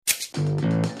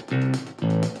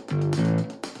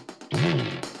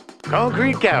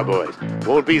concrete cowboys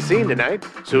won't be seen tonight,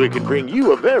 so we can bring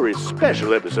you a very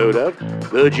special episode of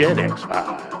The Gen X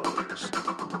Files.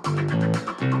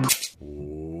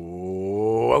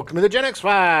 Welcome to The Gen X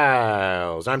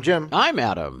Files. I'm Jim. I'm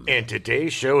Adam. And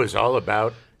today's show is all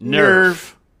about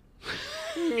Nerf.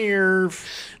 Nerf.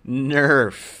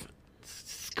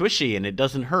 It's squishy and it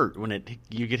doesn't hurt when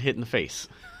you get hit in the face.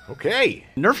 Okay.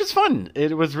 Nerf is fun.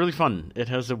 It was really fun. It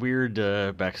has a weird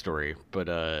backstory, but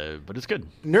it's good.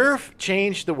 Nerf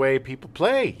changed the way people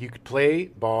play. You could play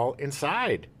ball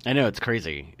inside. I know, it's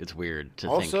crazy. It's weird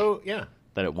to think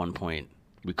that at one point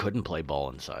we couldn't play ball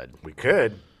inside. We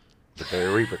could, but there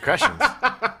are repercussions.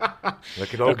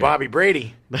 Look at old Bobby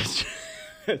Brady. That's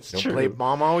Don't true. play.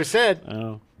 Mom always said,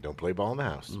 Oh, don't play ball in the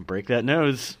house. break that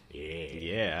nose.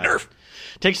 Yeah. Nerf.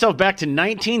 Take yourself back to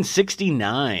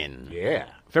 1969. Yeah.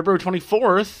 February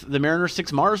 24th, the Mariner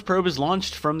 6 Mars probe is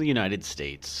launched from the United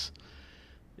States.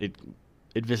 It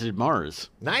visited Mars.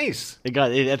 Nice. It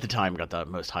at the time got the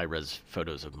most high-res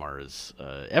photos of Mars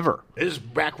ever. This is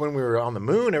back when we were on the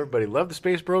moon. Everybody loved the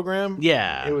space program.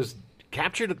 Yeah. It was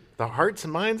captured the hearts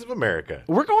and minds of America.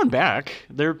 We're going back.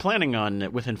 They're planning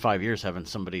on, within 5 years, having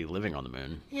somebody living on the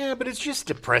moon. Yeah, but it's just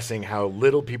depressing how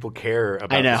little people care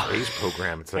about the space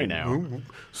program. It's like, I know.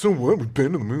 So what? We've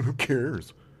been to the moon. Who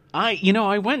cares?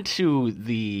 I went to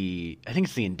I think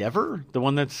it's the Endeavor, the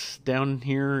one that's down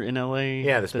here in L.A.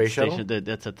 Yeah, the space shuttle?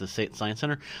 That's at the Science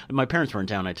Center. My parents were in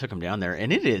town. I took them down there,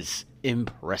 and it is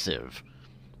impressive.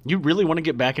 You really want to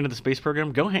get back into the space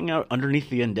program? Go hang out underneath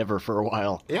the Endeavor for a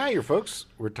while. Yeah, your folks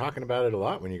were talking about it a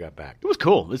lot when you got back. It was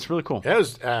cool. It's really cool. That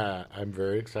was. I'm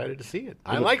very excited to see it.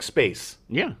 I like space.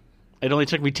 Yeah. It only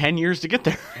took me 10 years to get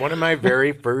there. One of my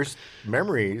very first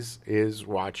memories is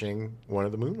watching one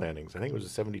of the moon landings. I think it was a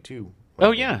 72. Oh,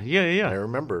 yeah. I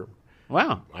remember.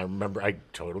 Wow. I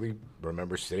totally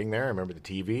remember sitting there. I remember the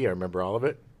TV. I remember all of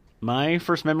it. My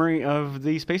first memory of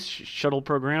the space shuttle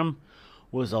program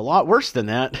was a lot worse than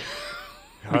that.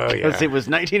 Because it was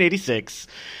 1986,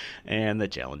 and the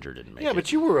Challenger didn't make it. Yeah,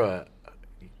 but you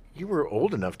were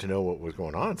old enough to know what was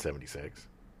going on in 76.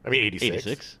 I mean, 86.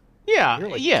 86? Yeah, You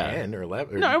were like yeah. 10 or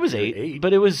 11. No, I was 8,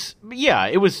 but it was,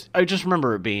 I just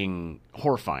remember it being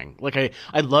horrifying. Like,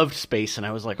 I loved space, and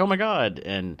I was like, oh my God.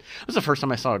 And it was the first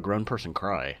time I saw a grown person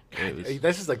cry.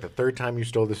 This is like the third time you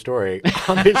stole the story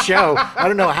on this show. I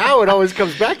don't know how it always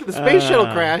comes back to the space shuttle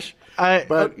crash.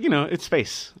 But it's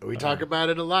space. We talk about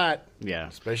it a lot. Yeah.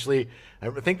 Especially,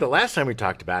 I think the last time we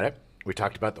talked about it, we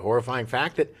talked about the horrifying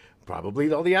fact that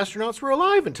probably all the astronauts were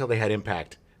alive until they had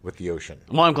impact with the ocean.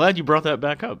 Well, I'm glad you brought that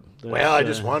back up. Well, I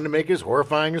just wanted to make it as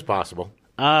horrifying as possible.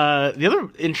 The other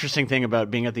interesting thing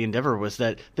about being at the Endeavor was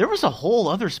that there was a whole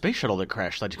other space shuttle that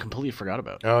crashed that I completely forgot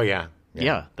about. Oh, yeah.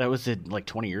 Yeah, that was like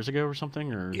 20 years ago or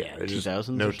something, or 2000s.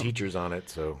 No teachers on it,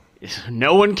 so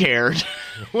no one cared.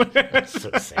 That's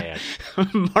so sad.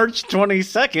 March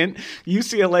 22nd,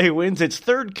 UCLA wins its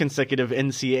third consecutive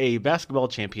NCAA basketball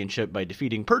championship by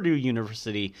defeating Purdue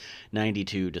University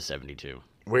 92-72.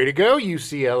 Way to go,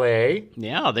 UCLA.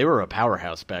 Yeah, they were a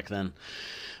powerhouse back then.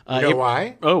 You know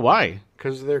why? Oh, why?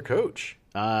 Because of their coach.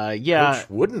 Yeah. Coach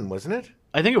Wooden, wasn't it?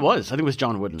 I think it was. I think it was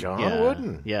John Wooden. John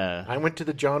Wooden. Yeah. I went to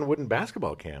the John Wooden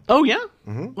basketball camp. Oh, yeah?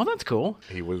 Mm-hmm. Well, that's cool.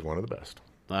 He was one of the best.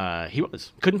 He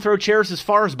was. Couldn't throw chairs as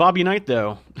far as Bobby Knight,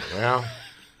 though. Well,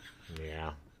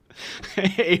 yeah.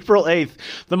 April 8th,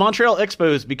 the Montreal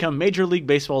Expos become Major League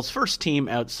Baseball's first team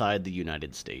outside the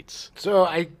United States. So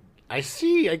I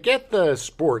get the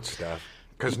sports stuff,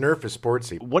 because Nerf is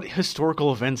sportsy. What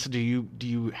historical events do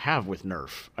you have with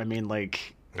Nerf? I mean,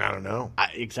 like... I don't know.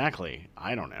 Exactly.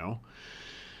 I don't know.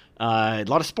 A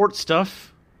lot of sports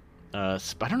stuff. I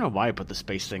don't know why I put the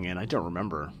space thing in. I don't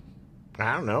remember.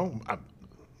 I don't know.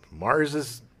 Mars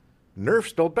is Nerf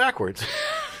spelled backwards.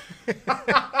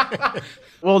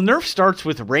 Well, Nerf starts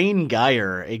with Rain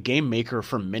Geyer, a game maker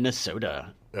from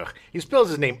Minnesota. Ugh. He spells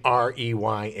his name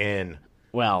R-E-Y-N.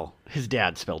 Well, his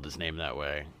dad spelled his name that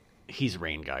way. He's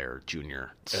Rain Geyer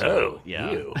Jr. So,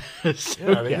 yeah. You.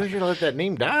 So, I think you should let that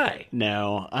name die.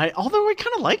 No, although I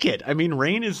kind of like it. I mean,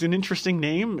 Rain is an interesting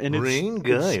name, and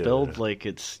it's spelled like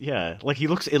it's like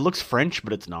it looks French,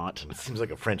 but it's not. It seems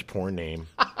like a French porn name.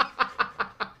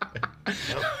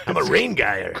 I'm a Rain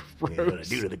Geyer. What I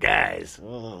do to the guys.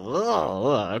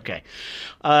 Okay.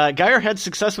 Geyer had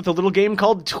success with a little game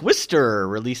called Twister,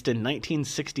 released in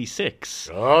 1966.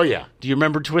 Oh yeah. Do you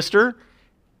remember Twister?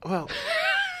 Well.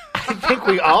 I think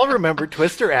we all remember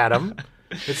Twister, Adam.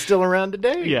 It's still around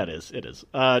today. Yeah, it is. It is.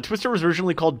 Twister was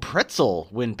originally called Pretzel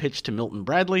when pitched to Milton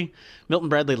Bradley. Milton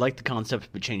Bradley liked the concept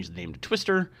but changed the name to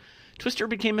Twister. Twister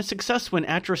became a success when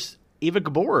actress Eva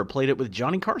Gabor played it with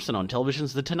Johnny Carson on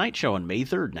television's The Tonight Show on May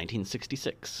 3rd,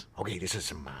 1966. Okay, this is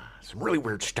some really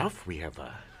weird stuff. We have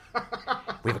a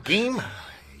game.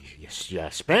 You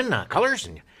spin colors,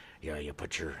 and you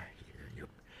put your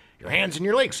hands in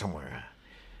your legs somewhere.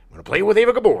 I'm going to play with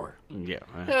Eva Gabor. Yeah.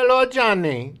 Hello,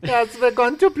 Johnny. Yes, we're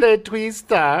going to play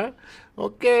Twister.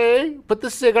 Okay, put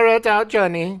the cigarette out,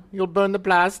 Johnny. You'll burn the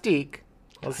plastic.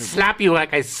 I'll slap you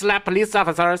like I slap police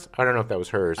officers. I don't know if that was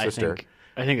her sister.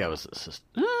 I think that was the sister.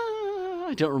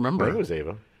 I don't remember. I think it was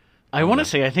Eva. I want to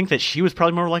say I think that she was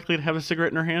probably more likely to have a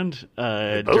cigarette in her hand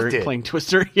during playing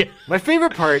Twister. Yeah. My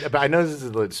favorite part about, I know this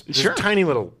is a tiny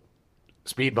little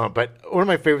speed bump, but one of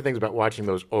my favorite things about watching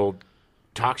those old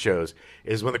talk shows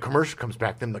is when the commercial comes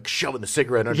back, them like shoving the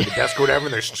cigarette under the desk or whatever,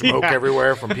 and there's smoke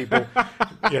everywhere from people,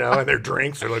 and their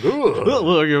drinks. They're like, ooh.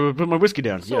 Well, put my whiskey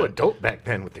down. So adult back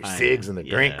then with their cigs and the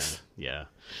drinks. Yeah.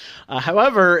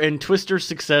 However, in Twister's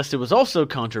success, it was also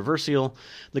controversial.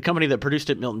 The company that produced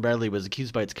it, Milton Bradley, was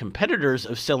accused by its competitors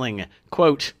of selling,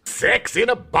 quote, sex in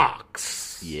a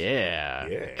box. Yeah.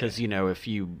 Because, if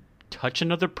you touch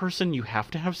another person, you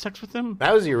have to have sex with them.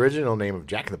 That was the original name of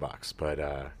Jack in the Box, but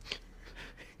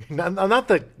not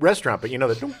the restaurant, but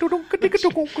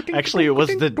the... Actually, it was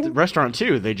the restaurant,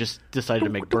 too. They just decided to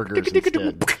make burgers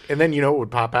instead. And then what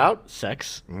would pop out?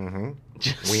 Sex. Mm-hmm.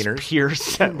 Just wieners. Pure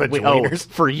sex. Wieners.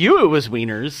 For you, it was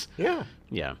wieners. Yeah.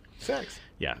 Yeah. Sex.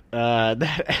 Yeah.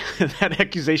 That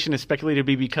accusation is speculated to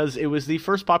be because it was the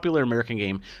first popular American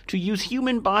game to use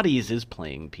human bodies as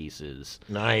playing pieces.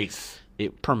 Nice.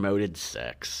 It promoted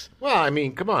sex. Well, I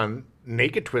mean, come on.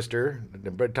 Naked Twister.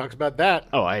 Everybody talks about that.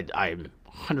 Oh, I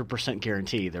 100%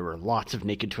 guarantee there were lots of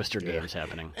Naked Twister games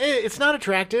happening. It's not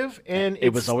attractive, and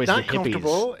it was always not the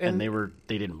comfortable, hippies, and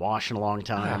they didn't wash in a long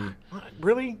time.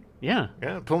 Really? Yeah.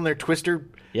 Yeah, pulling their Twister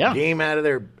game out of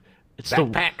their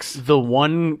backpacks. The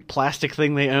one plastic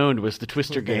thing they owned was the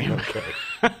Twister game. Okay.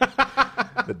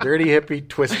 The Dirty Hippie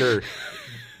Twister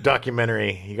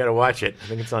documentary. You got to watch it. I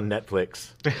think it's on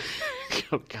Netflix.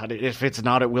 Oh, God, if it's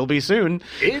not, it will be soon.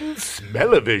 In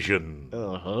Smell-O-Vision. In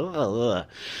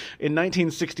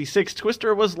 1966,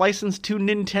 Twister was licensed to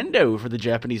Nintendo for the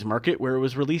Japanese market, where it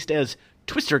was released as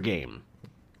Twister Game.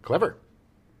 Clever.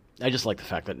 I just like the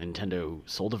fact that Nintendo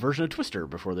sold a version of Twister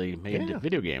before they made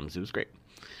video games. It was great.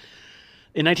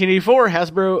 In 1984,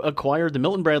 Hasbro acquired the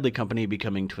Milton Bradley Company,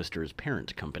 becoming Twister's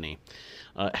parent company.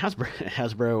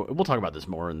 Hasbro, we'll talk about this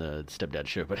more in the Stepdad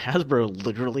show, but Hasbro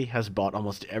literally has bought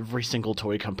almost every single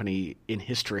toy company in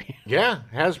history. Yeah,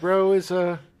 Hasbro is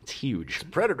it's huge. It's a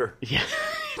predator. Yeah,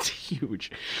 it's huge.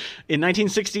 In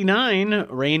 1969,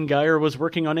 Rain Geyer was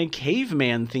working on a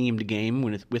caveman-themed game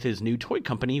with his new toy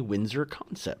company, Windsor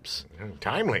Concepts.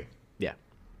 Timely. Yeah.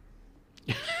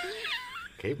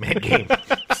 Caveman game.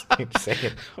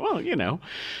 Well,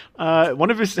 one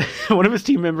of his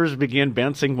team members began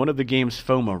bouncing one of the game's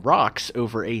foam rocks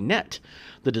over a net.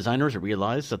 The designers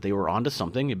realized that they were onto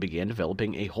something and began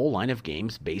developing a whole line of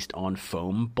games based on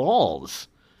foam balls.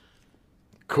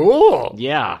 Cool.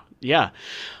 Yeah.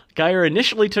 Geyer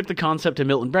initially took the concept to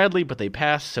Milton Bradley, but they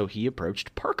passed, so he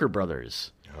approached Parker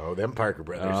Brothers. Oh, them Parker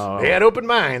Brothers. They had open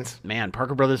minds. Man,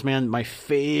 Parker Brothers, my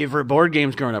favorite board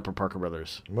games growing up were Parker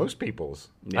Brothers. Most people's.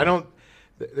 Yeah.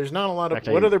 There's not a lot of...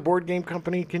 What other board game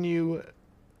company can you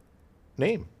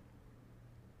name?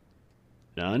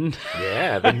 None.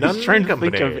 Yeah, the None I was trying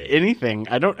company. to think of anything.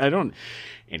 I don't...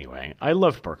 Anyway, I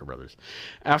loved Parker Brothers.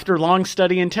 After long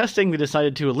study and testing, they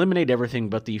decided to eliminate everything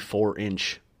but the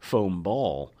 4-inch foam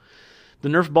ball. The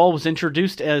Nerf ball was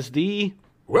introduced as the...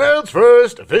 world's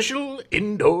first official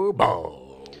indoor ball.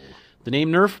 The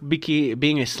name Nerf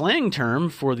being a slang term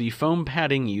for the foam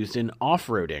padding used in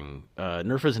off-roading.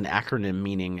 Nerf is an acronym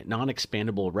meaning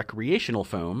non-expandable recreational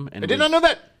foam. And I did not know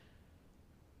that.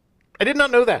 I did not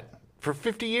know that. For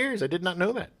 50 years, I did not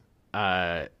know that.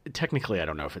 Technically, I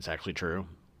don't know if it's actually true.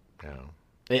 No.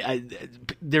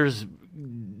 There's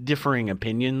differing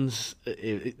opinions.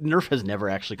 Nerf has never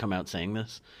actually come out saying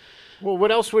this. Well,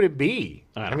 what else would it be?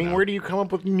 I mean, where do you come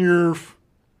up with Nerf?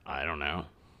 I don't know.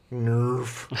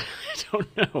 Nerf. I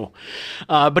don't know.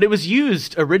 But it was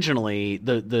used originally,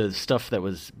 the stuff that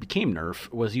became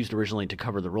Nerf was used originally to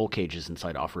cover the roll cages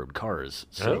inside off-road cars.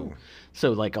 So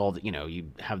like all the,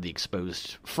 you have the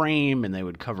exposed frame and they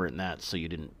would cover it in that so you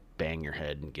didn't bang your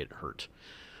head and get hurt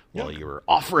while you were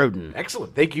off-roading.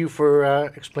 Excellent. Thank you for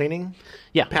explaining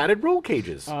padded roll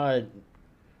cages.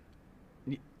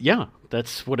 Yeah,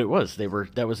 that's what it was. That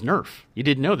was Nerf. You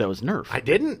didn't know that was Nerf. I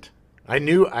didn't. I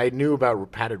knew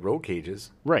about padded roll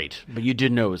cages. Right, but you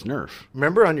didn't know it was Nerf.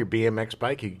 Remember on your BMX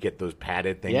bike, you could get those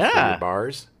padded things for your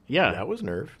bars? Yeah. That was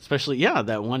Nerf. Especially,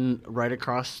 that one right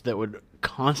across that would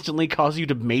constantly cause you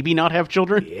to maybe not have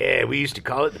children? Yeah, we used to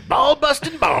call it the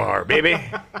ball-busting bar, baby.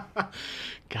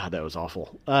 God, that was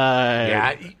awful.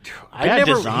 I bad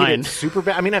never design. hit it super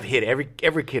bad. I mean, I've hit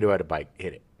every kid who had a bike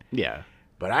hit it. Yeah.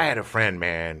 But I had a friend,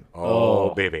 man.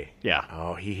 Oh, baby. Yeah.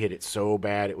 Oh, he hit it so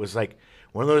bad. It was like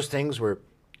one of those things where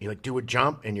you like do a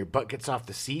jump and your butt gets off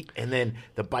the seat, and then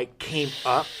the bike came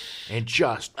up and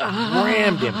just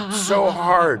rammed him so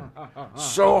hard,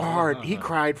 so hard. He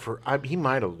cried for. He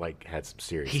might have like had some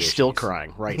serious. He's issues. still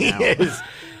crying right now.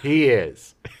 He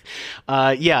is.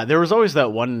 Yeah, there was always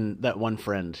that one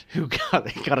friend who got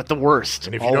it the worst.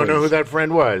 And if you don't know who that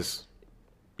friend was,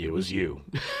 it was you.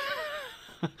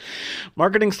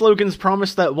 Marketing slogans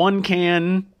promise that one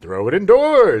can throw it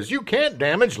indoors. You can't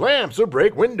damage lamps or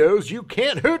break windows. You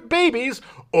can't hurt babies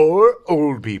or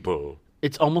old people.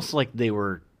 It's almost like they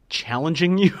were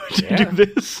challenging you to do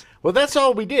this. Well, that's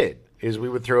all we did, is we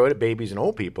would throw it at babies and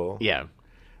old people. Yeah.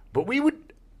 But we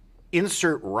would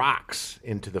insert rocks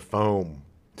into the foam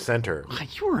center.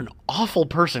 You were an awful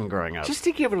person growing up. Just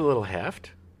to give it a little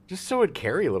heft. Just so it'd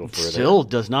carry a little further. Still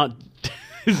does not...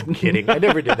 I'm kidding. I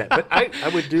never did that. But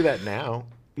I would do that now.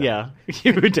 Yeah.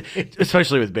 You would,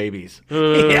 especially with babies.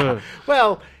 Yeah.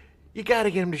 Well, you got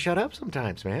to get them to shut up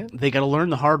sometimes, man. They got to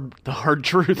learn the hard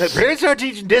truths. The parents are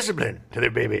teaching discipline to their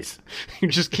babies. You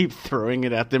just keep throwing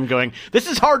it at them going, this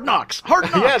is hard knocks. Hard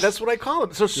knocks. Yeah, that's what I call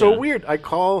them. So weird. I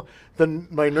call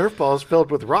my Nerf balls filled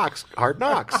with rocks hard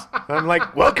knocks. I'm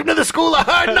like, welcome to the school of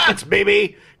hard knocks,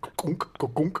 baby.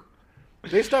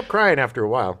 They stop crying after a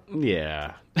while.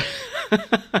 Yeah.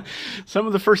 Some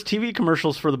of the first TV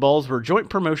commercials for the balls were joint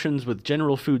promotions with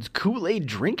General Foods Kool-Aid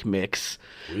drink mix.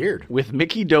 Weird. With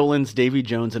Mickey Dolenz, Davy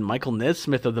Jones, and Michael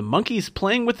Nesmith of the Monkees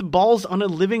playing with the balls on a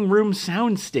living room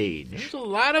soundstage. There's a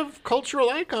lot of cultural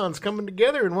icons coming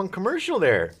together in one commercial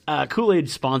there. Kool-Aid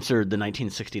sponsored the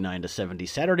 1969 to 70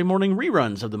 Saturday morning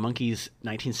reruns of the Monkees'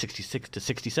 1966 to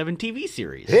 67 TV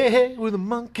series. Hey, we're the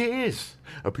Monkees.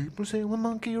 People say we're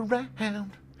monkey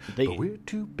around, but we're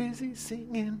too busy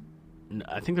singing.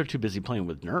 I think they're too busy playing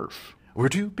with Nerf. We're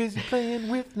too busy playing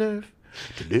with Nerf.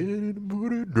 There you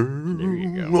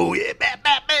go. Oh, yeah,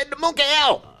 the monkey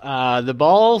out. The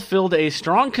ball filled a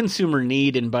strong consumer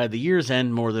need, and by the year's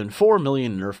end, more than 4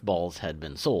 million Nerf balls had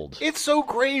been sold. It's so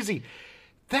crazy.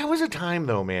 That was a time,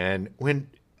 though, man, when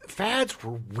fads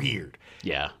were weird.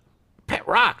 Yeah. Pet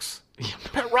rocks.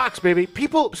 Pet rocks, baby.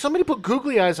 Somebody put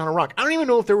googly eyes on a rock. I don't even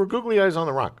know if there were googly eyes on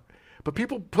the rock, but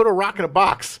people put a rock in a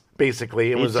box.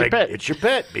 Basically, it was like, it's your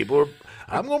pet.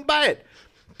 I'm going to buy it.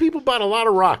 People bought a lot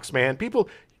of rocks, man.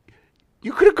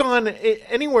 You could have gone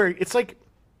anywhere. It's like,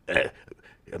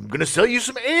 I'm going to sell you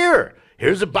some air.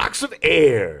 Here's a box of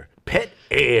air. Pet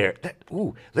air.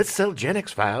 Let's sell Gen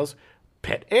X files.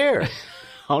 Pet air.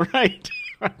 All right.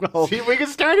 Well, see if we can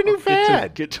start a new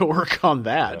fad. Get to work on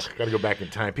that. Got to go back in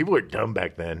time. People were dumb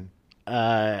back then.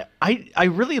 I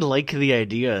really like the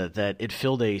idea that it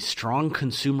filled a strong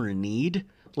consumer need.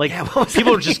 Like,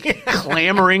 people are just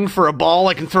clamoring for a ball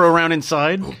I can throw around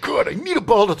inside. Oh, good. I need a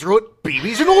ball to throw at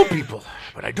babies and old people,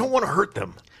 but I don't want to hurt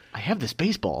them. I have this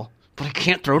baseball, but I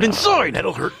can't throw it inside.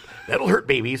 That'll hurt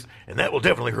babies, and that will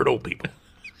definitely hurt old people.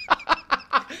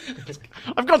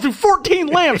 I've gone through 14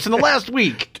 lamps in the last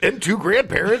week. And 2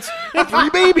 grandparents and 3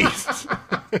 babies.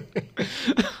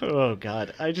 Oh,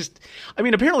 God. I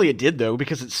mean, apparently it did, though,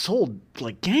 because it sold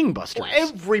like gangbusters.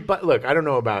 Well, look, I don't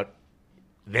know about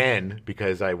then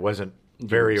because I wasn't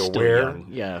very aware. Young.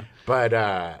 Yeah. But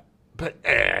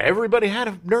everybody had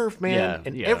a Nerf, man. Yeah,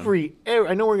 and every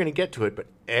I know we're going to get to it, but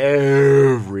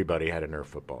everybody had a Nerf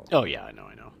football. Oh, yeah, I know.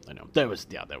 That was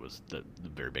the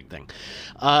very big thing.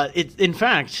 In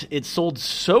fact, it sold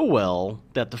so well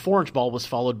that the 4-inch ball was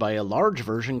followed by a large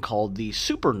version called the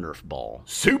Super Nerf ball.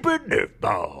 Super Nerf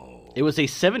ball. It was a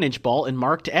 7-inch ball and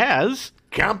marked as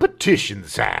competition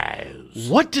size.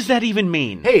 What does that even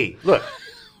mean? Hey, look,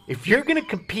 if you're going to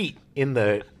compete in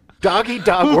the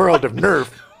dog-eat-dog world of Nerf,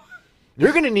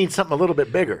 you're going to need something a little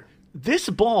bit bigger. This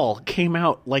ball came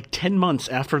out like 10 months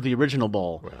after the original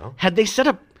ball. Well, had they set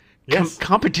up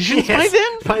competitions by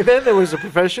then? By then, there was a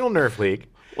professional Nerf league.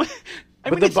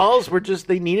 But the balls were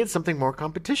they needed something more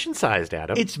competition-sized,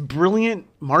 Adam. It's brilliant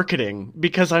marketing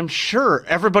because I'm sure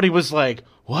everybody was like,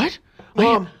 what?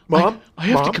 Mom, I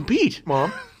have to compete.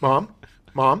 Mom.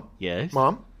 Yes?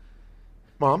 Mom.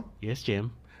 Yes,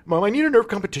 Jim? Mom, I need a Nerf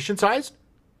competition-sized.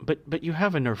 But you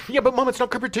have a Nerf. Yeah, but Mom, it's not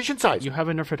competition-sized. You have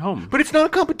a Nerf at home. But it's not a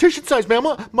competition-sized,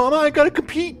 Mama. Mama, I gotta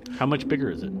compete. How much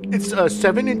bigger is it? It's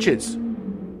 7 inches.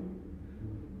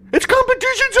 It's competition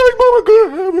should say, Mom, I'm going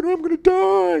to heaven. I'm going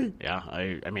to die.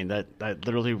 Yeah, I mean, that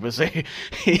literally was a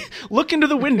look into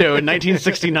the window in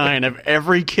 1969 of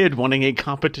every kid wanting a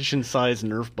competition-sized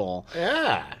Nerf ball.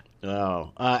 Yeah.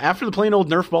 Oh. After the plain old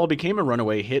Nerf ball became a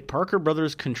runaway hit, Parker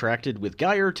Brothers contracted with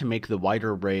Geyer to make the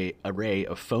wider array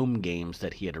of foam games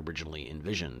that he had originally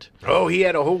envisioned. Oh, he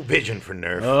had a whole vision for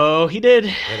Nerf. Oh, he did.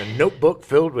 He had a notebook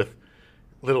filled with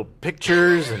little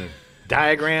pictures and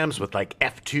diagrams with like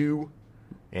F2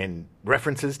 and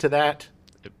references to that.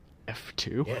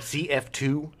 F2? Yeah, see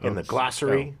F2 in the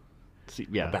glossary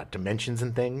Yeah. about dimensions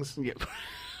and things. Yeah.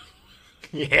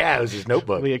 Yeah, it was his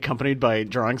notebook. Accompanied by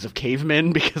drawings of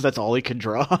cavemen because that's all he could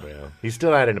draw. Well, he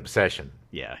still had an obsession.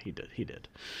 Yeah, he did.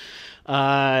 In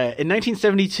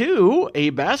 1972, a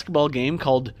basketball game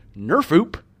called Nerf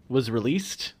Hoop was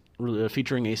released,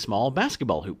 featuring a small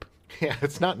basketball hoop. Yeah,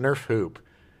 it's not Nerf Hoop.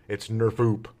 It's Nerf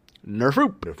Hoop. Nerf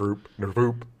Hoop. Nerf Hoop. Nerf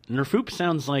Hoop. Nerf Hoop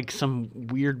sounds like some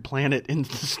weird planet in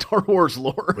the Star Wars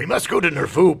lore. We must go to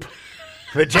Nerf Hoop.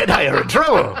 The Jedi are in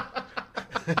trouble.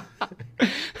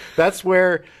 That's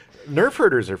where Nerf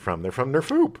herders are from. They're from Nerf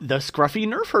Hoop. The scruffy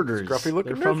Nerf herders. Scruffy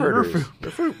looking They're Nerf from herders.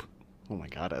 Nerf Hoop. Oh my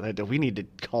god, we need to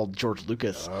call George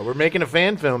Lucas. We're making a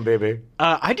fan film, baby.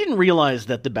 I didn't realize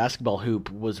that the basketball hoop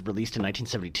was released in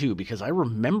 1972 because I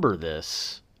remember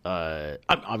this.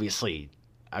 Obviously,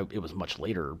 it was much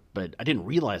later, but I didn't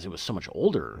realize it was so much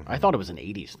older. I thought it was an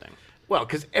 80s thing. Well,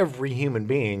 because every human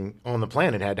being on the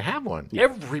planet had to have one.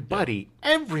 Yeah.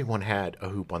 Everyone had a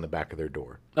hoop on the back of their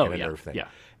door. Oh, a yeah. Nerf thing. Yeah.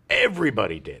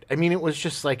 Everybody did. I mean, it was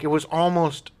just like, it was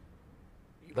almost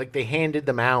like they handed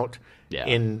them out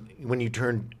when you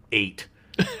turned 8.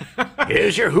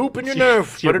 Here's your hoop and your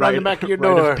Nerf. Put it on the back of your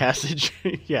door. Rite of passage.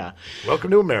 Yeah.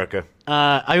 Welcome to America.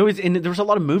 There was a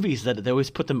lot of movies that they always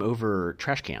put them over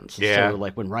trash cans. Yeah. So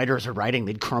like when writers are writing,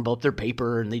 they'd crumble up their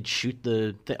paper and they'd shoot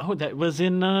that was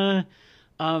in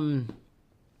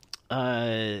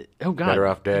oh god, Better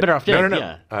Off Dead. Better Off Dead.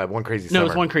 No. Yeah. One Crazy Summer. No, it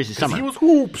was One Crazy Summer. He was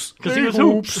hoops. Because he was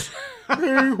hoops.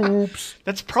 Hey, hoops.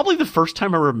 That's probably the first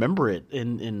time I remember it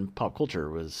in pop culture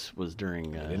was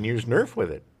during. They didn't use Nerf with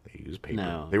it. They used paper.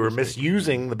 No, they were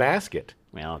misusing the basket.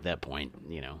 Well, at that point,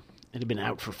 it had been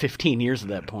out for 15 years at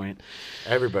that point.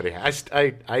 Everybody.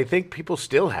 I think people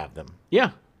still have them.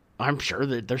 Yeah, I'm sure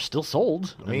that they're still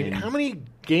sold. I mean, how many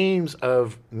games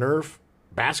of Nerf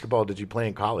basketball did you play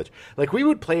in college? Like, we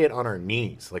would play it on our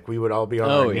knees. Like, we would all be on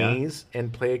our knees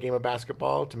and play a game of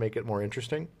basketball to make it more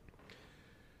interesting.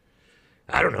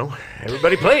 I don't know.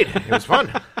 Everybody played. It was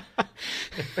fun.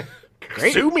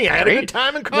 Great. Sue me. I had a good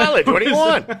time in college. What do you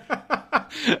want?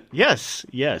 Yes.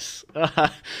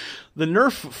 The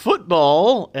Nerf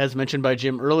football, as mentioned by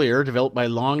Jim earlier, developed by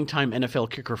longtime NFL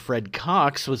kicker Fred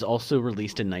Cox, was also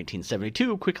released in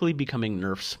 1972, quickly becoming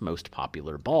Nerf's most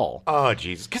popular ball. Oh,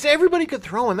 Jesus. Because everybody could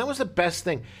throw, and that was the best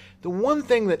thing. The one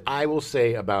thing that I will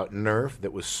say about Nerf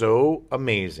that was so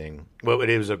amazing, well,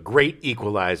 it was a great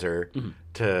equalizer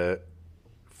to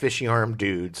fishy-armed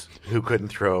dudes who couldn't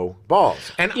throw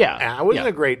balls. And I wasn't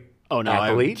a great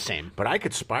athlete, same. but I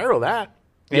could spiral that.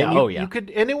 And you could,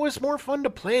 and it was more fun to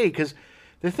play because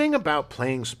the thing about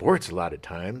playing sports a lot of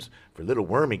times for little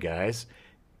wormy guys,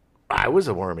 I was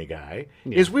a wormy guy,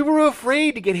 is we were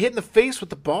afraid to get hit in the face with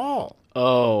the ball.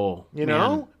 Oh, you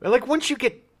know, like once you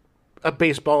get a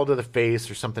baseball to the face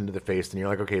or something to the face, then you're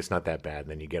like, okay, it's not that bad, and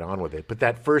then you get on with it. But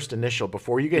that first initial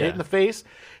before you get hit in the face,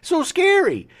 so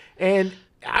scary. And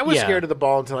I was scared of the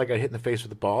ball until I got hit in the face with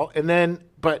the ball, and then,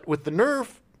 but with the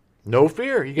Nerf, no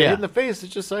fear. You get hit in the face.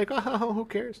 It's just like, oh, who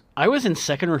cares? I was in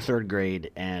 2nd or 3rd grade,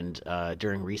 and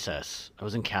during recess, I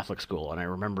was in Catholic school, and I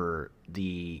remember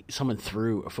someone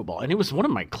threw a football, and it was one of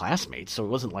my classmates, so it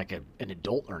wasn't like an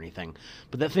adult or anything.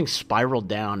 But that thing spiraled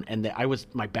down, and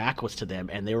my back was to them,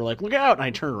 and they were like, "Look out!" And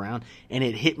I turned around, and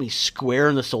it hit me square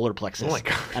in the solar plexus. Oh my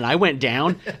God. And I went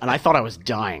down, and I thought I was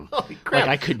dying. Holy crap! Like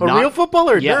I could a real football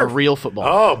or Nerf? a real football.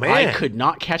 Oh man! I could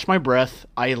not catch my breath.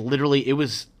 I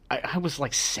was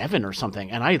like 7 or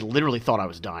something, and I literally thought I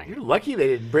was dying. You're lucky they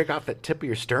didn't break off that tip of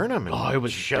your sternum and it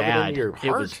was shove bad. it into your heart.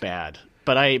 It was bad.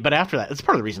 But after that, that's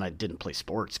part of the reason I didn't play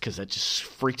sports, because that just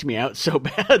freaked me out so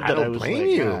bad that I don't was blame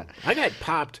like, you. I got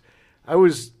popped. I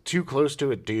was too close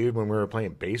to a dude when we were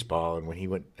playing baseball, and when he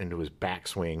went into his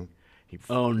backswing, he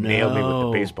nailed me with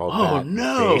the baseball bat. Oh,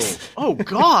 no. Oh,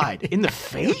 God. In the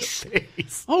face?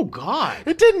 Oh, God.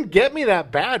 It didn't get me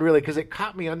that bad, really, because it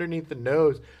caught me underneath the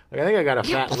nose. Like, I think I got a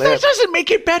fat lip. That doesn't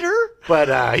make it better. But,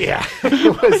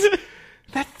 it was...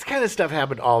 That kind of stuff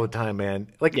happened all the time, man.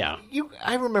 Like,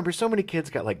 I remember so many kids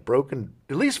got, like, broken,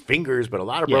 at least fingers, but a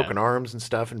lot of broken arms and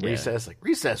stuff in recess. Like,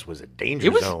 recess was a danger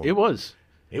zone. It was.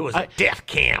 It was a death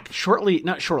camp.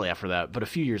 Not shortly after that, but a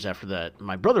few years after that,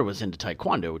 my brother was into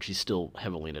Taekwondo, which he's still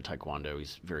heavily into Taekwondo.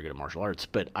 He's very good at martial arts.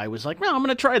 But I was like, well, I'm going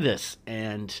to try this.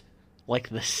 And like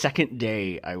the second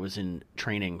day I was in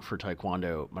training for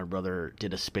Taekwondo, my brother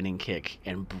did a spinning kick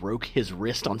and broke his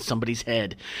wrist on somebody's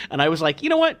head. And I was like, you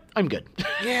know what? I'm good.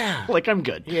 Yeah. Like, I'm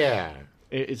good. Yeah.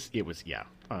 It was.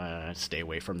 Stay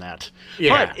away from that.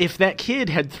 Yeah. But if that kid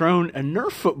had thrown a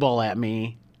Nerf football at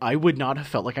me, I would not have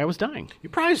felt like I was dying. You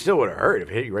probably still would have hurt if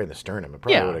it hit you right in the sternum. It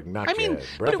probably would have knocked your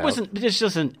breath but it out. wasn't. It just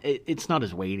doesn't. It's not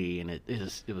as weighty, and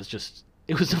it was just.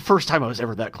 It was the first time I was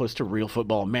ever that close to real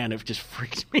football. Man, it just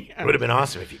freaked me out. It would have been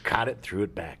awesome if you caught it, threw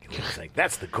it back, and it was like,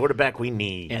 "That's the quarterback we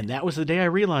need." And that was the day I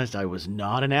realized I was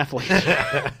not an athlete.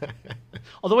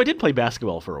 Although I did play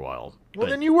basketball for a while. Well,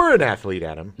 then you were an athlete,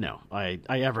 Adam. No, I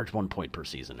averaged 1 point per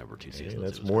season over 2 seasons. Hey,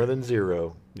 that's more than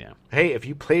zero. Yeah. Hey, if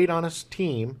you played on a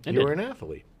team, you were an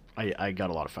athlete. I got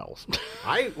a lot of fouls.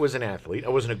 I was an athlete. I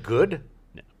wasn't a good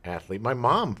athlete. My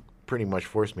mom pretty much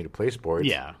forced me to play sports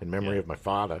in memory of my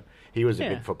father. He was a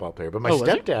big football player. But my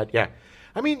stepdad,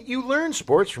 I mean, you learn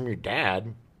sports from your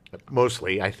dad,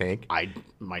 mostly, I think.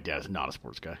 My dad's not a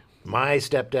sports guy. My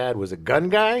stepdad was a gun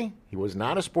guy. He was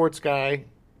not a sports guy.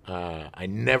 I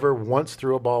never once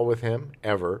threw a ball with him,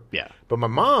 ever. Yeah. But my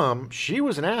mom, she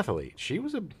was an athlete. She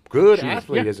was a good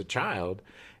athlete as a child.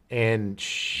 And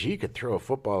she could throw a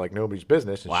football like nobody's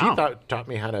business. And she taught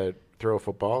me how to throw a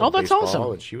football. Oh, that's baseball,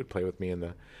 awesome. And she would play with me in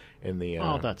the.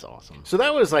 Oh, that's awesome. So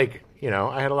that was like,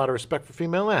 I had a lot of respect for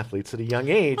female athletes at a young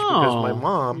age because my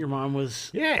mom. Your mom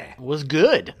was was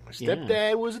good. My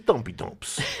stepdad was a dumpy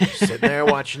dumps. Sitting there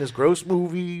watching his gross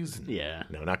movies. Yeah.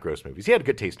 No, not gross movies. He had a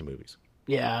good taste in movies.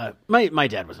 Yeah, my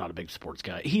dad was not a big sports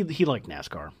guy. He liked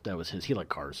NASCAR. That was his. He liked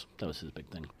cars. That was his big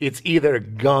thing. It's either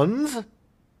guns,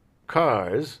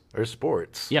 cars, or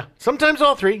sports. Yeah. Sometimes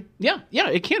all three. Yeah,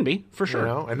 it can be, for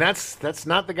sure. And that's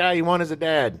not the guy you want as a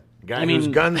dad. A guy who's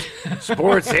guns,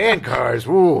 sports, and cars.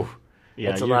 Woo. Yeah,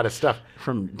 that's a lot of stuff.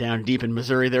 From down deep in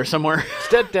Missouri there somewhere.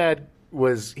 Stepdad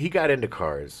he got into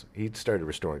cars. He started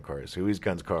restoring cars. So he's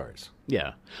guns, cars.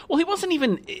 Yeah. Well, he wasn't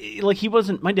even,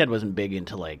 my dad wasn't big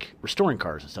into, restoring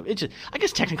cars and stuff. It's just, I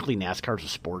guess technically NASCAR's a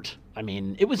sport. I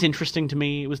mean, it was interesting to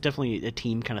me. It was definitely a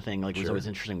team kind of thing. It was always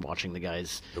interesting watching the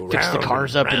guys fix the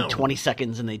cars up in 20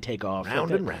 seconds and they take off.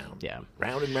 Round and round. Yeah.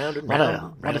 Round and round and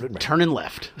round. Round and round. Turning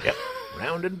left. Yep.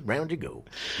 Round and round you go.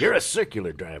 You're a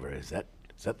circular driver. Is that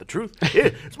the truth?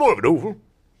 Yeah, it's more of an oval,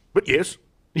 but yes.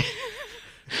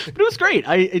 But it was great.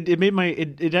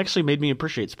 It actually made me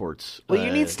appreciate sports. Well,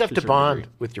 you need stuff to bond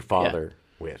with your father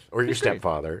with, or your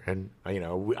stepfather, and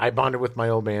I bonded with my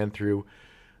old man through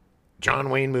John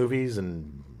Wayne movies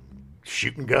and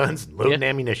shooting guns and loading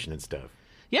ammunition and stuff.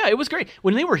 Yeah, it was great.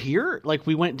 When they were here,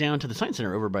 we went down to the Science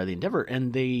Center over by the Endeavor,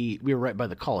 and we were right by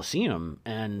the Coliseum,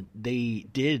 and they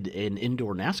did an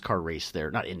indoor NASCAR race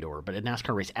there. Not indoor, but a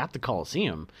NASCAR race at the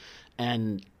Coliseum.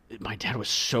 And my dad was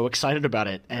so excited about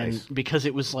it, and because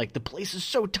it was the place is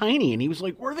so tiny, and he was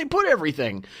like, where do they put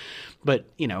everything? But,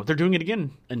 they're doing it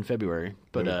again in February.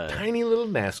 But tiny little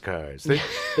NASCARs.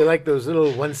 They're like those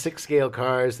little 1/6 scale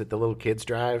cars that the little kids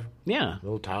drive. Yeah.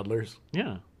 Little toddlers.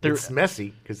 Yeah. It's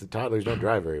messy because the toddlers don't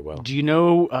drive very well. Do you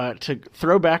know, to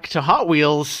throw back to Hot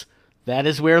Wheels, that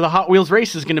is where the Hot Wheels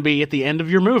race is going to be at the end of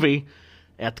your movie,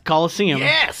 at the Coliseum.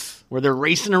 Yes! Where they're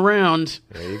racing around.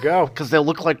 There you go. Because they'll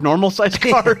look like normal-sized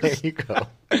cars. There you go.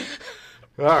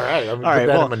 All right, I'm going to put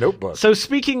that in my notebook. So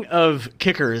speaking of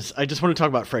kickers, I just want to talk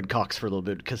about Fred Cox for a little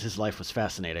bit because his life was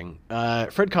fascinating.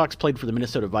 Fred Cox played for the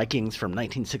Minnesota Vikings from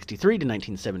 1963 to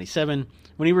 1977.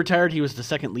 When he retired, he was the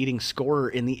second leading scorer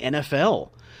in the NFL.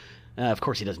 Of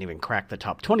course, he doesn't even crack the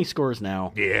top 20 scores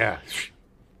now. Yeah.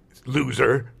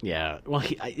 Loser. Yeah. Well,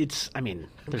 there's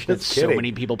been so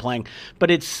many people playing, but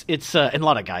it's and a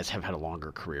lot of guys have had a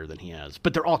longer career than he has,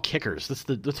 but they're all kickers.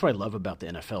 That's what I love about the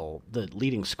NFL. The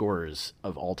leading scorers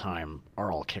of all time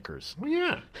are all kickers. Well,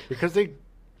 yeah, because they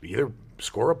either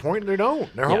score a point or they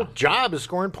don't. Their whole job is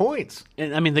scoring points.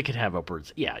 And they could have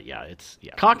upwards. Yeah.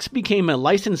 Cox became a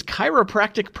licensed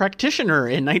chiropractic practitioner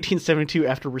in 1972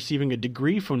 after receiving a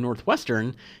degree from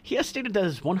Northwestern. He has stated that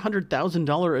his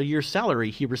 $100,000 a year salary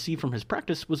he received from his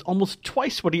practice was almost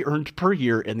twice what he earned per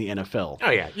year in the NFL. Oh,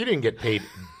 yeah. You didn't get paid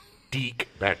deke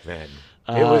back then.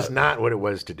 It was not what it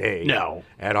was today. No.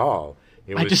 At all.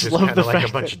 It was just love the fact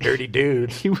a bunch of dirty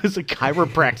dudes. He was a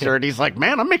chiropractor, and he's like,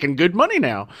 man, I'm making good money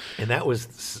now. And that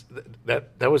was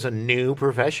a new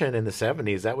profession in the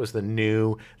 70s. That was the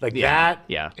new, that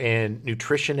and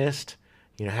nutritionist,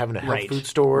 having a health food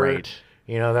store. Right.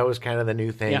 That was kind of the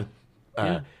new thing.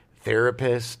 Yeah.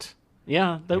 Therapist.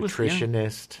 Yeah, that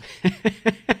nutritionist. was...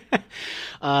 Yeah.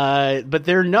 But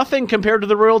they're nothing compared to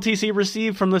the royalties he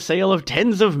received from the sale of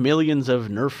tens of millions of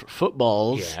Nerf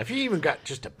footballs. Yeah, if you even got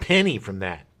just a penny from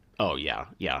that. Oh, yeah.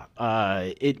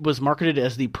 It was marketed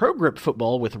as the Pro Grip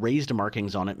football with raised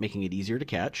markings on it, making it easier to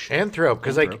catch. And throw,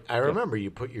 because I remember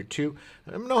you put your two...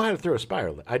 I don't know how to throw a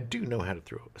spiral. I do know how to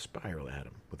throw a spiral at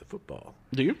him with a football.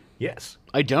 Do you? Yes.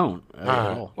 I don't.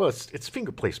 Well, it's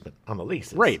finger placement on the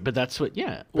laces. Right, but that's what...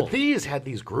 Yeah. But these had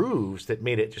these grooves that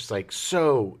made it just like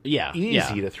so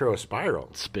easy to throw a spiral.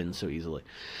 Spin so easily.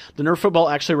 The Nerf football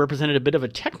actually represented a bit of a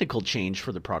technical change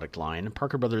for the product line.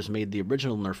 Parker Brothers made the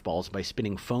original Nerf balls by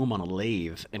spinning foam on a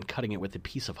lathe and cutting it with a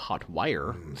piece of hot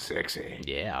wire. Sexy.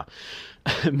 Yeah.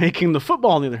 Making the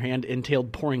football, on the other hand,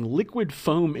 entailed pouring liquid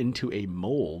foam into a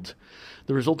mold.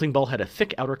 The resulting ball had a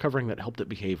thick outer covering that helped it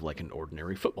behave like an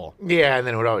ordinary football. Yeah, and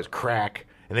then it would always crack.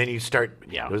 And then you start,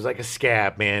 it was like a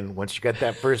scab, man. Once you got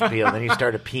that first peel, then you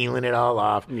started peeling it all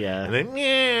off. Yeah. And then,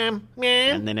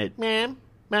 and then it... Ma'am.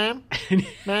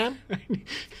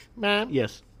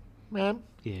 Yes. Ma'am.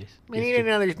 Yes. I need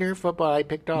another Nerf football. I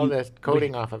picked all the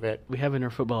coating off of it. We have a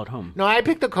Nerf football at home. No, I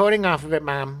picked the coating off of it,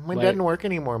 Mom. It doesn't work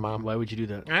anymore, Mom. Why would you do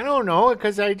that? I don't know,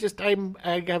 because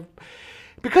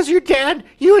because you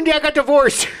and Dad got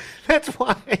divorced. That's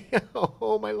why.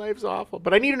 Oh, my life's awful.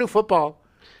 But I need a new football.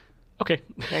 Okay.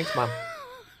 Thanks, Mom.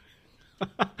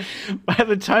 By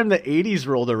the time the 80s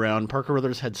rolled around, Parker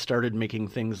Brothers had started making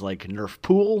things like Nerf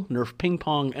pool, Nerf ping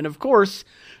pong, and of course,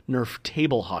 Nerf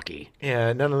table hockey.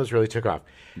 Yeah, none of those really took off.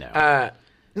 No.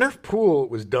 Nerf pool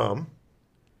was dumb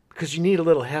because you need a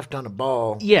little heft on a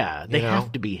ball. Yeah, they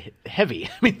have to be heavy.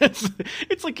 I mean,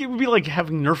 it's like it would be like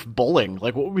having Nerf bowling.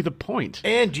 Like, what would be the point?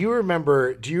 And do you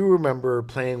remember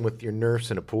playing with your Nerfs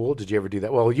in a pool? Did you ever do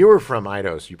that? Well, you were from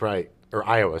Iowa,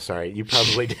 sorry. You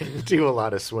probably didn't do a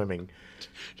lot of swimming.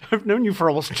 I've known you for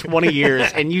almost 20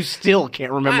 years, and you still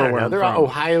can't remember where I'm They're from.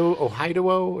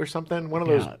 Ohio or something. One of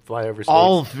those flyover states.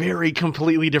 All very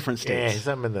completely different states. Yeah,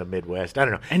 something in the Midwest. I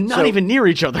don't know. And not even near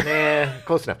each other.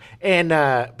 Close enough. And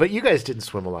but you guys didn't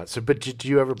swim a lot. But did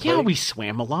you ever play? Yeah, we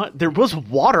swam a lot. There was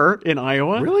water in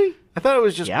Iowa. Really? I thought it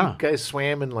was just you guys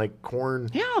swam in like corn.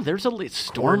 Yeah, there's a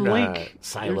Storm Lake.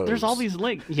 Silos. There's all these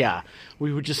lakes. Yeah,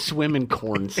 we would just swim in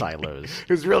corn silos. It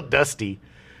was real dusty.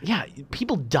 Yeah,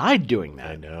 people died doing that.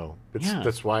 I know.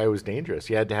 That's why it was dangerous.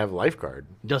 You had to have a lifeguard.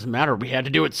 Doesn't matter. We had to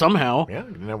do it somehow. Yeah,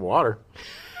 you didn't have water.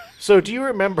 So do you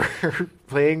remember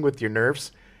playing with your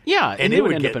Nerfs? Yeah, and it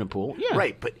would end up in a pool. Yeah.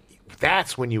 Right, but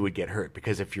that's when you would get hurt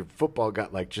because if your football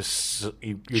got like you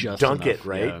dunk enough, it,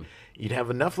 right? You'd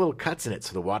have enough little cuts in it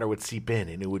so the water would seep in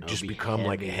and it would just become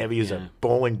like heavy as a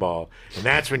bowling ball. And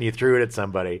that's when you threw it at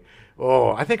somebody.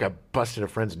 Oh, I think I busted a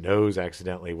friend's nose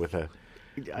accidentally with a...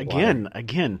 Again.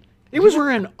 You were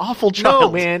an awful child.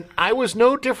 No, man. I was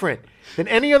no different than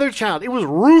any other child. It was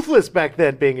ruthless back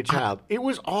then being a child. It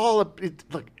was all...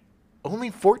 Look,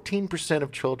 only 14%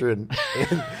 of children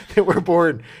that were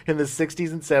born in the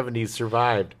 60s and 70s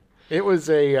survived. It was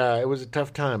a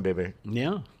tough time, baby.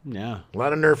 Yeah. A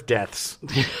lot of Nerf deaths.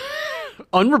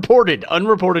 Unreported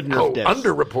Nerf deaths.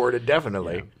 Underreported,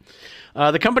 definitely.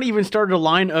 Yeah. The company even started a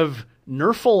line of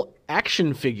Nerfle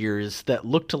action figures that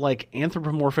looked like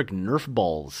anthropomorphic Nerf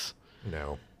balls.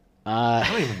 No. I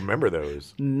don't even remember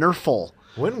those. Nerfle.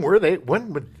 When were they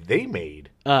made?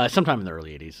 Sometime in the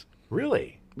early 80s.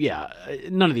 Really? Yeah.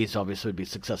 None of these obviously would be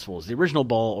successful as the original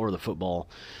ball or the football.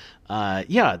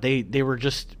 They were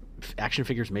just action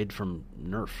figures made from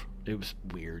Nerf. It was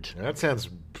weird. That sounds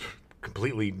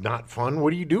completely not fun.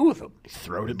 What do you do with them?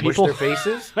 Throw it at people. Push their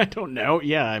faces? I don't know.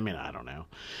 Yeah, I mean, I don't know.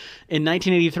 In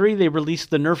 1983, they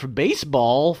released the Nerf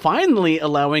baseball, finally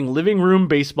allowing living room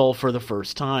baseball for the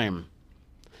first time.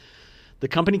 The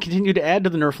company continued to add to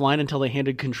the Nerf line until they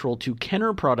handed control to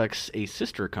Kenner Products, a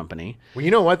sister company. Well,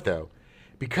 you know what, though?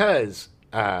 Because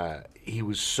he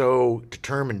was so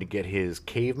determined to get his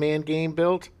caveman game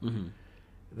built,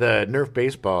 the Nerf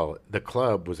baseball, the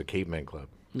club was a caveman club.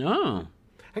 Oh.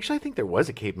 Actually, I think there was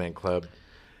a caveman club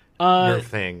Nerf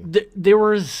thing. There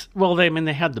was,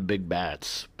 they had the big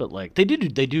bats, but like they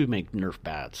do make Nerf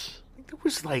bats. I think there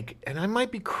was and I might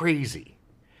be crazy,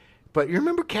 but you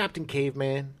remember Captain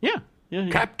Caveman? Yeah.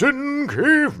 Captain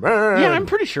Caveman. Yeah, I'm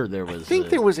pretty sure there was. I think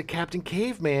there was a Captain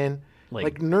Caveman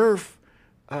like Nerf.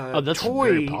 That's toy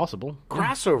very possible.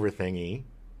 Crossover thingy.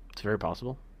 It's very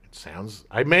possible. It sounds.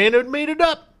 I may have made it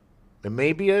up. It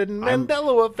may be a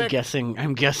Mandela effect.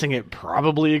 I'm guessing it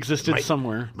probably existed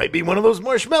somewhere. Might be one of those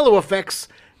marshmallow effects,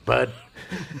 but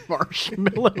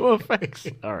marshmallow effects.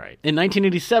 All right. In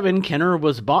 1987, Kenner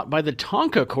was bought by the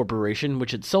Tonka Corporation,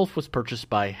 which itself was purchased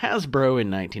by Hasbro in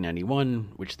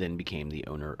 1991, which then became the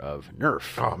owner of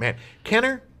Nerf. Oh man,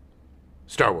 Kenner,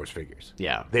 Star Wars figures.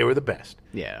 Yeah. They were the best.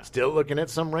 Yeah. Still looking at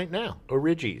some right now.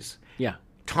 Origis. Yeah.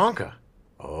 Tonka.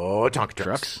 Oh, Tonka trucks.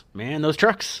 Trucks. Man, those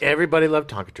trucks. Everybody loved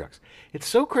Tonka trucks. It's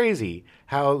so crazy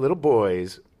how little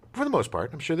boys, for the most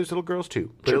part, I'm sure there's little girls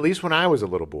too, but at least when I was a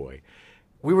little boy,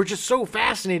 we were just so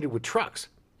fascinated with trucks.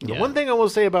 The one thing I will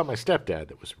say about my stepdad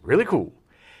that was really cool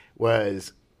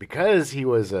was because he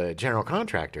was a general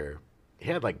contractor, he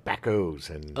had like backhoes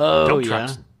and dump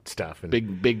trucks and stuff.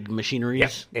 And big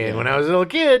machineries. yeah. And when I was a little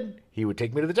kid, he would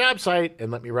take me to the job site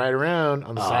and let me ride around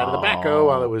on the side of the backhoe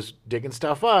while it was digging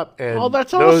stuff up. And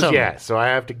that's awesome. Yeah, so I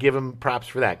have to give him props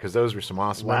for that because those were some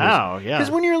awesome Wow, memories. yeah.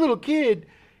 Because when you're a little kid,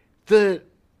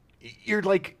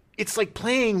 it's like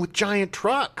playing with giant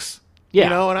trucks. Yeah, You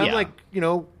know, and I'm yeah. like,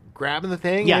 grabbing the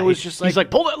thing. Yeah, and it was just like, he's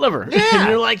like, pull that lever. Yeah. And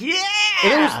you're like, yeah.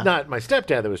 and it was not my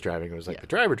stepdad that was driving. It was like the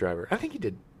driver. I think he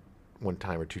did one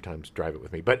time or two times drive it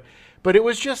with me. But it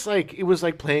was just like, it was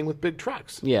like playing with big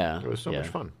trucks. Yeah. It was so much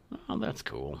fun. Oh, that's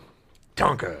cool.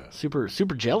 Tonka.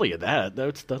 Super jelly of that.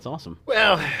 That's awesome.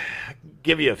 Well,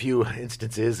 give you a few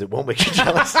instances that won't make you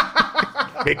jealous.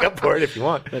 Make up for it if you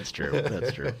want. That's true.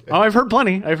 Oh, I've heard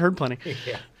plenty.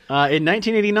 Yeah. In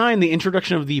 1989, the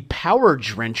introduction of the Power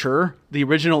Drencher, the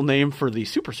original name for the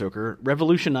Super Soaker,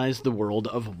 revolutionized the world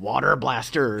of water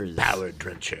blasters. Power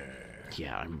Drencher.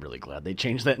 Yeah, I'm really glad they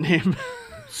changed that name.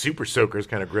 Super Soaker is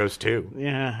kind of gross too.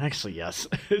 Yeah, actually, yes.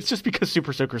 It's just because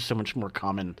Super Soaker is so much more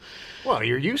common. Well,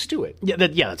 you're used to it. Yeah,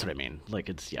 that's what I mean.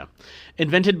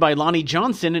 Invented by Lonnie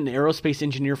Johnson, an aerospace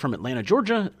engineer from Atlanta,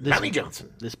 Georgia. Lonnie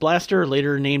Johnson. This blaster,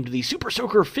 later named the Super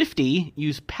Soaker 50,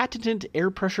 used patented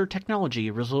air pressure technology,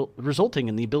 resulting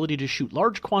in the ability to shoot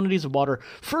large quantities of water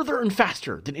further and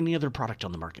faster than any other product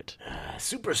on the market.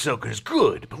 Super Soaker's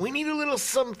good, but we need a little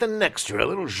something extra, a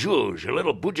little zhuzh, a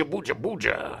little booja booja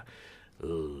booja.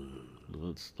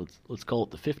 Let's call it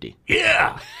the 50.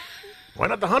 Yeah. Why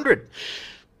not the 100?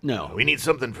 No, We need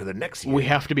something for the next year. we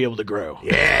have to be able to grow.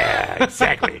 Yeah,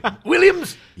 exactly.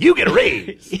 Williams, you get a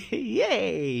raise.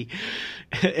 Yay!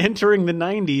 Entering the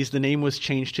 90s, the name was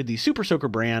changed to the Super Soaker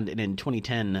brand, and in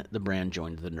 2010, the brand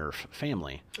joined the Nerf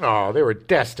family. Oh, they were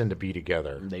destined to be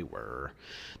together. They were.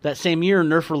 That same year,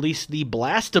 Nerf released the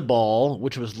Blast-A-Ball,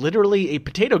 which was literally a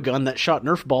potato gun that shot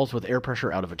Nerf balls with air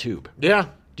pressure out of a tube. Yeah.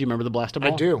 Do you remember the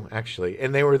Blast-A-Ball? I do, actually.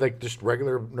 And they were like just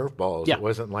regular Nerf balls. Yeah. It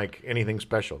wasn't like anything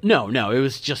special. No, it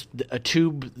was just a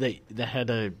tube that had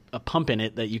a pump in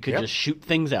it that you could just shoot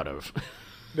things out of.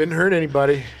 Didn't hurt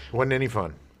anybody. Wasn't any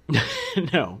fun.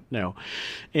 No.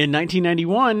 In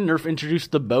 1991, Nerf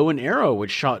introduced the bow and arrow,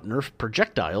 which shot Nerf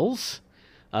projectiles.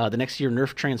 The next year,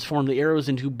 Nerf transformed the arrows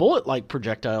into bullet-like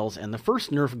projectiles, and the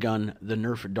first Nerf gun, the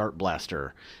Nerf Dart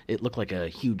Blaster. It looked like a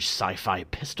huge sci-fi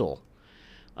pistol.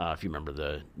 If you remember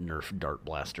the Nerf Dart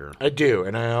Blaster. I do,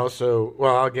 and I also...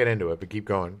 Well, I'll get into it, but keep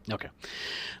going. Okay.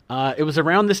 It was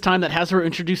around this time that Hasbro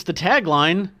introduced the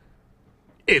tagline...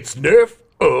 It's Nerf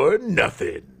or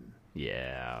nothing.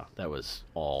 Yeah, that was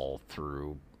all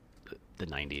through the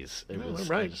 90s. It was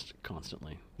right. just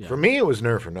constantly. Yeah. For me, it was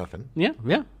Nerf or nothing. Yeah,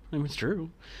 it's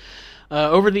true.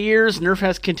 Over the years, Nerf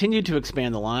has continued to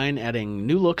expand the line, adding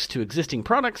new looks to existing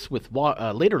products with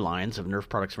later lines of Nerf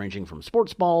products ranging from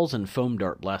sports balls and foam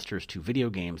dart blasters to video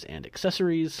games and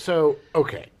accessories. So,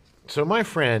 okay. So my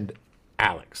friend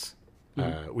Alex,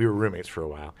 we were roommates for a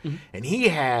while, and he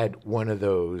had one of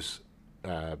those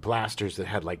blasters that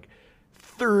had like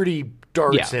 30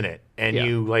 darts in it, and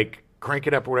you like crank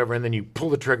it up or whatever, and then you pull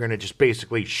the trigger and it just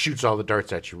basically shoots all the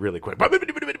darts at you really quick,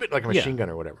 like a machine gun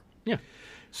or whatever. Yeah.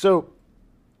 So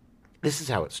this is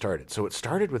how it started. So it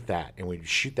started with that, and we'd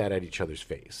shoot that at each other's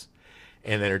face,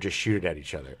 and then or just shoot it at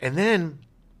each other. And then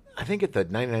I think at the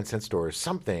 99-cent store or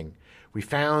something, we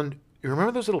found, you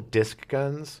remember those little disc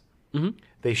guns? Mm-hmm.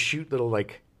 They shoot little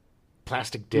like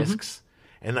plastic discs.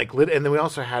 And like, and then we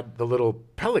also had the little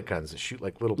pellet guns that shoot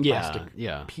like little plastic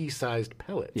pea-sized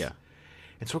pellets. Yeah.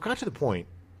 And so it got to the point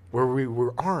where we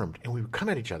were armed, and we would come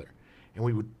at each other, and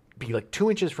we would be like 2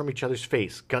 inches from each other's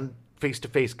face, face to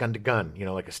face, gun to gun,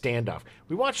 like a standoff.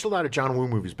 We watched a lot of John Woo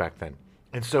movies back then.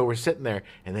 And so we're sitting there,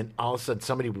 and then all of a sudden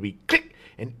somebody would be click,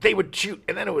 and they would shoot,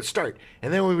 and then it would start.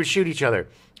 And then we would shoot each other.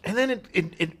 And then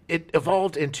it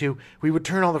evolved into we would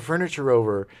turn all the furniture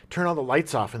over, turn all the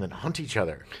lights off, and then hunt each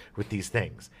other with these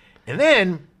things. And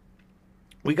then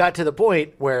we got to the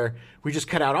point where we just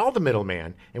cut out all the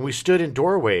middleman, and we stood in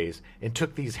doorways and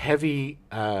took these heavy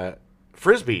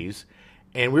Frisbees.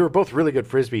 And we were both really good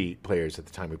Frisbee players at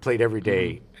the time. We played every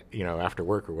day, after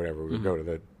work or whatever. We would go to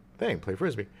the thing, play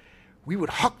Frisbee. We would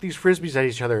huck these Frisbees at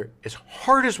each other as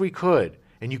hard as we could.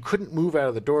 And you couldn't move out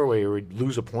of the doorway or we'd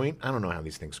lose a point. I don't know how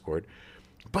these things scored.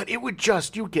 But it would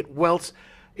you'd get welts.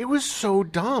 It was so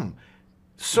dumb.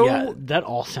 So yeah, that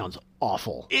all sounds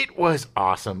awful. it was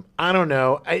awesome. I don't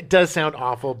know. It does sound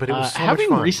awful, but it was so much having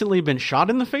fun. recently been shot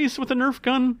in the face with a Nerf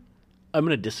gun, I'm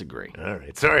going to disagree. All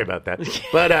right. Sorry about that.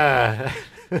 But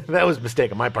that was a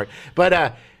mistake on my part.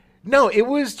 But no, it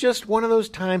was just one of those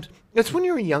times. It's when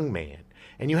you're a young man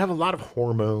and you have a lot of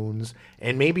hormones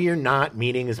and maybe you're not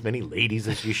meeting as many ladies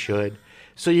as you should.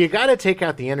 So you got to take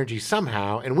out the energy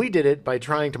somehow. And we did it by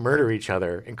trying to murder each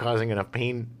other and causing enough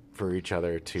pain for each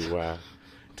other to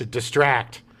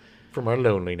distract from our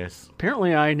loneliness.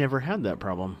 Apparently, I never had that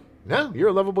problem. No, you're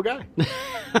a lovable guy.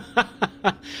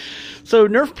 So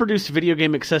Nerf produced video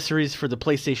game accessories for the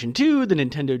PlayStation 2, the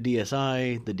Nintendo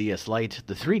DSi, the DS Lite,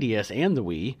 the 3DS, and the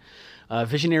Wii.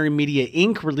 Visionary Media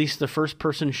Inc. released the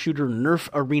first-person shooter Nerf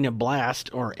Arena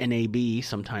Blast, or NAB,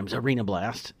 sometimes Arena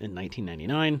Blast, in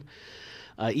 1999.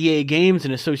 EA Games,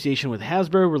 in association with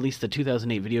Hasbro, released the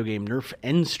 2008 video game Nerf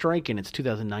N-Strike and its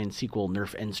 2009 sequel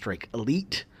Nerf N-Strike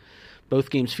Elite. Both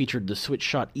games featured the Switch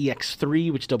Shot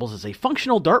EX3, which doubles as a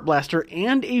functional dart blaster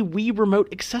and a Wii remote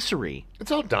accessory.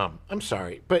 It's all dumb. I'm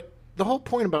sorry. But the whole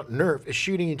point about Nerf is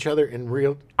shooting each other in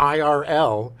real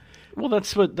IRL. Well,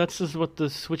 that's what the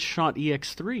Switch Shot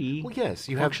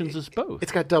EX3 functions as both.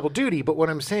 It's got double duty, but what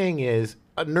I'm saying is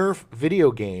a Nerf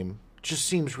video game just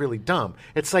seems really dumb.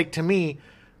 It's like, to me,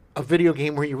 a video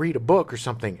game where you read a book or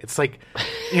something. It's like,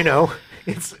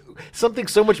 it's something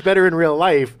so much better in real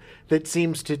life that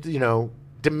seems to,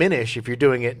 diminish if you're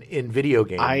doing it in video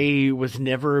games. I was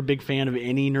never a big fan of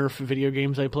any Nerf video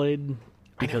games I played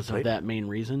because of that main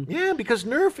reason. Yeah, because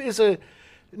Nerf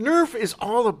is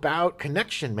all about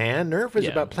connection, man. Nerf is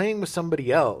about playing with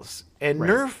somebody else. And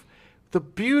Nerf, the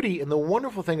beauty and the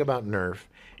wonderful thing about Nerf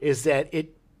is that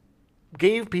it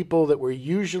gave people that were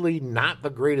usually not the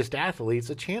greatest athletes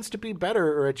a chance to be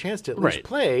better or a chance to at least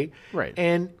play. Right.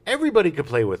 And everybody could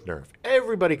play with Nerf.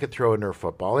 Everybody could throw a Nerf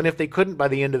football. And if they couldn't, by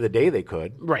the end of the day, they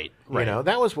could. Right.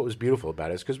 That was what was beautiful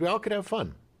about it, is because we all could have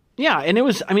fun. Yeah, and it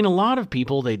was, a lot of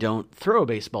people, they don't throw a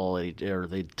baseball or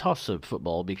they toss a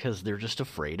football because they're just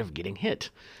afraid of getting hit.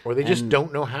 Or they just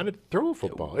don't know how to throw a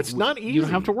football. It's not easy. You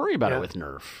don't have to worry about it with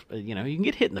Nerf. You can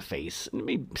get hit in the face. It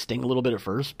may sting a little bit at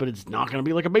first, but it's not going to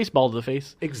be like a baseball to the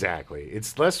face. Exactly.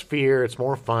 It's less fear. It's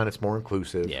more fun. It's more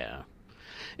inclusive. Yeah.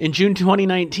 In June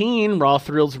 2019, Raw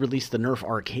Thrills released the Nerf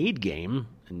arcade game,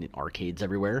 in arcades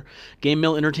everywhere. Game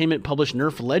Mill Entertainment published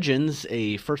Nerf Legends,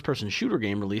 a first-person shooter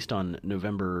game released on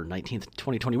November 19th,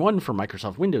 2021 for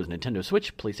Microsoft Windows, Nintendo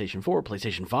Switch, PlayStation 4,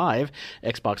 PlayStation 5,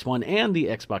 Xbox One, and the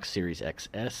Xbox Series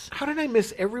XS. How did I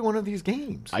miss every one of these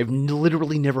games? I've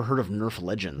literally never heard of Nerf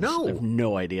Legends. No. I have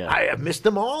no idea. I have missed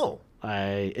them all.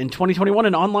 In 2021,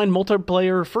 an online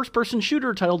multiplayer first-person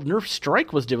shooter titled Nerf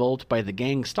Strike was developed by the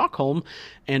gang Stockholm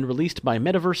and released by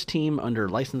Metaverse Team under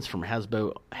license from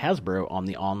Hasbro on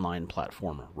the online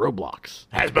platform Roblox.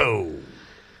 Hasbro.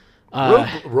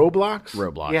 Roblox?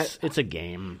 Roblox. Yeah, it's a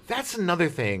game. That's another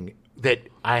thing that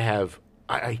I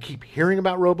keep hearing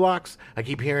about Roblox. I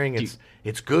keep hearing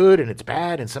it's good and it's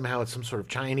bad and somehow it's some sort of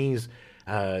Chinese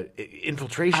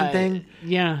infiltration thing.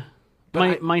 Yeah.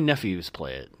 My nephews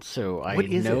play it, so I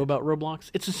know about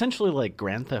Roblox. It's essentially like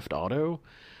Grand Theft Auto,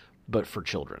 but for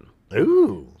children.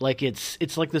 Ooh. Like it's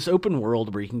like this open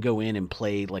world where you can go in and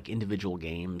play like individual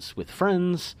games with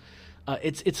friends.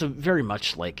 It's a very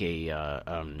much like a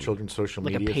children's social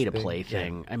media, like a pay-to-play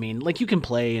thing. Yeah. Like you can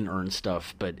play and earn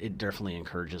stuff, but it definitely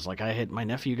encourages. Like my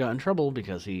nephew got in trouble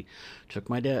because he took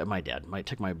my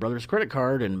brother's credit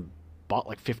card and bought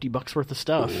like $50 worth of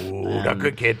stuff. Ooh, not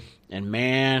good kid. And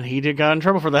man, he got in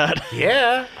trouble for that.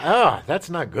 Yeah. Oh, that's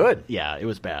not good. Yeah, it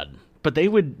was bad. But they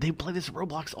play this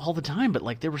Roblox all the time, but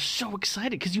like they were so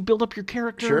excited because you build up your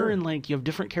character and like you have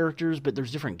different characters, but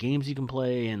there's different games you can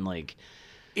play and like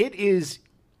it is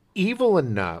evil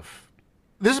enough.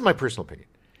 This is my personal opinion.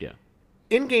 Yeah.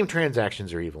 In-game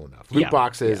transactions are evil enough. Loot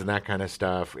boxes and that kind of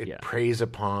stuff. It preys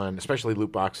upon, especially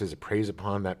loot boxes, it preys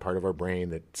upon that part of our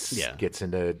brain that gets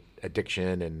into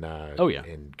addiction and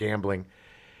and gambling.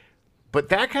 But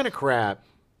that kind of crap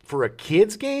for a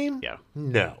kid's game,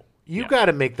 no. You got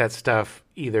to make that stuff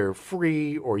either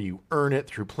free or you earn it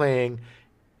through playing.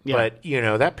 Yeah. But,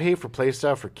 that pay-for-play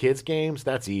stuff for kids' games,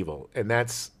 that's evil. And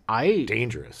that's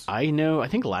dangerous. I know. I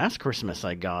think last Christmas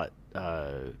I got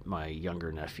my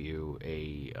younger nephew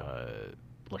a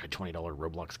 $20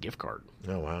 Roblox gift card.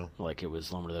 Oh, wow. Like, it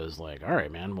was one of those, like, all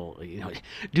right, man, well,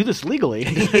 do this legally.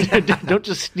 Don't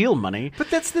just steal money. But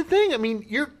that's the thing.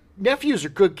 Your nephews are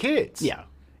good kids. Yeah.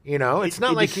 It's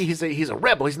not like he's a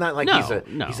rebel. He's not like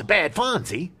he's a bad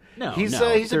Fonzie. No, he's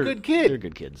a good kid. They're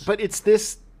good kids. But it's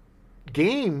this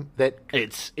game that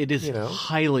it is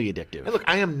highly addictive. And look,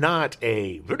 I am not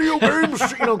a video games.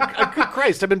 Good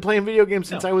Christ, I've been playing video games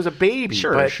since I was a baby.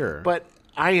 Sure. But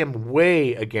I am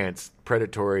way against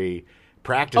predatory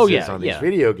practices on these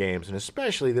video games, and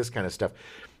especially this kind of stuff.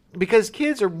 Because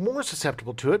kids are more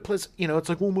susceptible to it. Plus, it's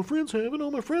like, well, my friends have it.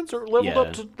 All my friends are leveled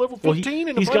up to level 15,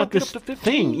 and he's if I got don't this get up to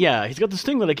 15... thing. Yeah, he's got this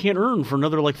thing that I can't earn for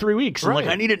another, 3 weeks. I'm like,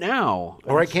 I need it now.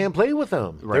 Or I can't play with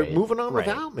them. Right. They're moving on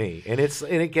without me. And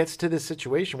it gets to this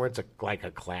situation where it's like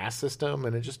a class system,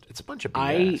 and it's a bunch of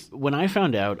BS. When I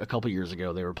found out a couple years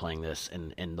ago they were playing this,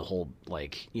 and the whole,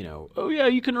 oh, yeah,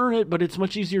 you can earn it, but it's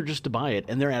much easier just to buy it.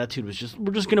 And their attitude was just,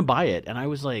 we're just going to buy it. And I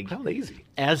was like... How lazy.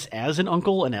 As an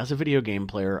uncle and as a video game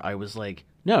player, I was like...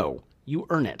 No, you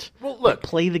earn it. Well, look.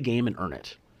 Play the game and earn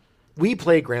it. We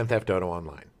play Grand Theft Auto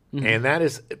Online, and that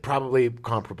is probably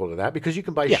comparable to that because you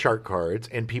can buy shark cards,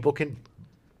 and people can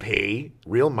pay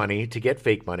real money to get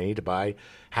fake money to buy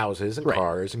houses and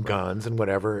cars and guns and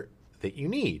whatever that you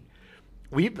need.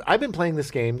 I've been playing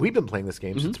this game. We've been playing this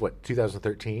game since,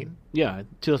 2013? Yeah,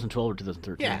 2012 or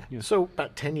 2013. Yeah, so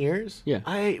about 10 years.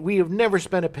 Yeah. We have never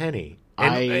spent a penny.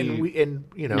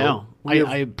 No,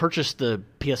 I purchased the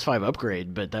PS5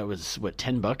 upgrade, but that was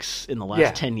 $10 in the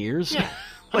last 10 years. Yeah.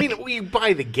 I mean, we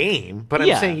buy the game, but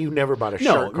I'm saying you never bought a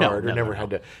shark card or never had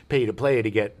to pay to play to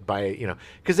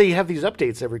because they have these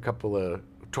updates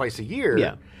twice a year.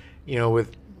 Yeah.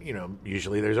 With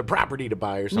usually there's a property to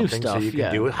buy or something, so you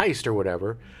can do a heist or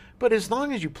whatever. But as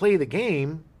long as you play the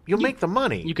game, you'll make the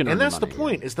money. You can, and that's the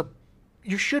point.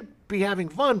 You should be having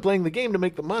fun playing the game to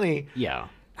make the money. Yeah.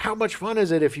 How much fun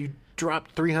is it if you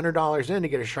drop $300 in to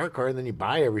get a shark card and then you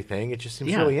buy everything? It just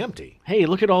seems really empty. Hey,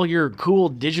 look at all your cool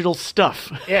digital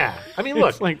stuff. Yeah. I mean, look.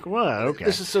 It's like, well, okay.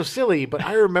 This is so silly, but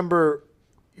I remember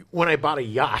when I bought a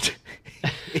yacht.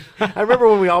 I remember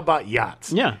when we all bought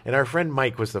yachts. Yeah. And our friend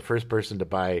Mike was the first person to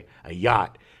buy a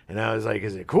yacht. And I was like,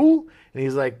 is it cool? And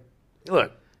he's like,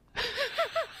 look,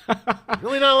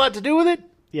 really not a lot to do with it.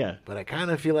 Yeah. But I kind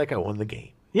of feel like I won the game.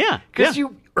 Yeah. Because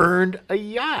you earned a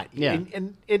yacht. Yeah.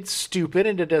 And it's stupid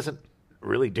and it doesn't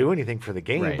really do anything for the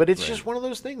game. But it's just one of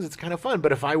those things. It's kind of fun.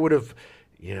 But if I would have,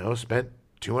 spent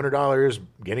 $200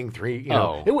 getting three,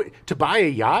 to buy a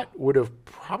yacht would have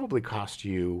probably cost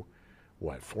you,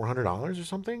 $400 or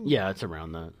something? Yeah, it's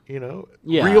around that.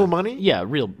 Real money? Yeah,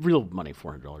 real money,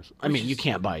 $400. I mean, you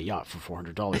can't buy a yacht for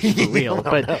 $400 for real,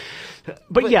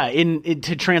 but yeah,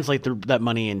 to translate that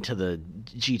money into the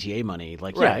GTA money,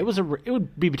 it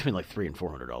would be between $300 and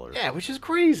 $400. Yeah, which is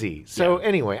crazy. So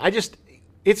anyway,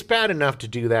 it's bad enough to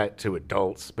do that to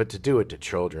adults, but to do it to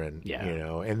children,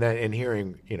 and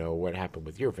hearing, what happened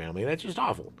with your family, that's just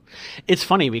awful. It's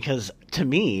funny because to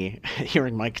me,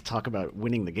 hearing Mike talk about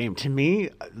winning the game, to me,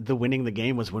 the winning the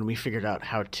game was when we figured out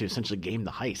how to essentially game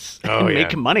the heists and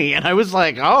make money. And I was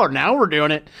like, oh, now we're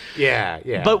doing it. Yeah,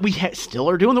 yeah. But we still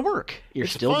are doing the work.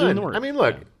 It's still doing the work. I mean,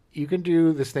 look. Yeah. You can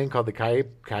do this thing called the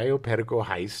Cayo Perico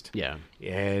heist. Yeah.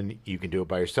 And you can do it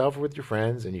by yourself or with your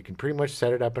friends, and you can pretty much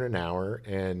set it up in an hour.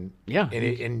 And you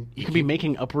can be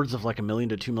making upwards of $1 million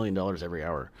to $2 million every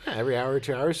hour. Yeah, every hour or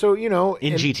 2 hours. So, in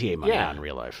GTA money, not in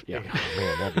real life. Yeah. Oh,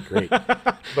 man, that'd be great.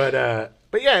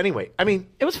 But yeah, anyway, I mean,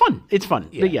 it was fun. It's fun.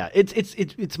 Yeah. But yeah,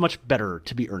 it's much better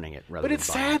to be earning it rather than But it's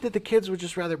sad that the kids would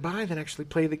just rather buy than actually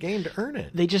play the game to earn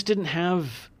it. They just didn't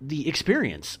have the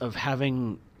experience of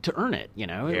having to earn it,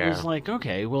 It was like,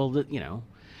 okay, well,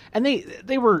 and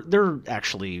they're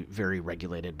actually very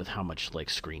regulated with how much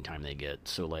screen time they get.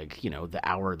 So the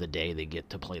hour of the day they get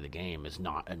to play the game is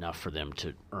not enough for them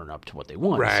to earn up to what they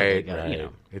want. Right, so they gotta, right.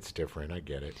 It's different. I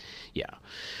get it. Yeah.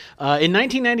 In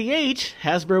 1998,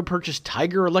 Hasbro purchased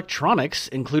Tiger Electronics,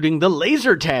 including the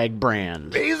Laser Tag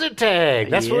brand. Laser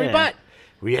Tag. That's what we bought.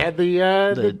 We had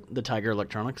the Tiger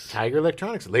Electronics. Tiger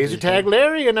Electronics. Laser Tag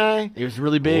Larry and I. It was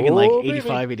really big in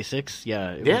 85, 86.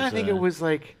 Yeah. I think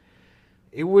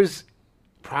it was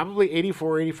probably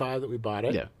 84, 85 that we bought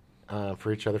it. Yeah.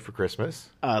 For each other for Christmas.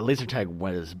 Laser Tag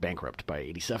was bankrupt by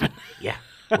 87. Yeah.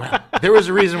 Well, there was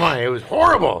a reason why. It was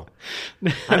horrible.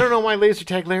 I don't know why Laser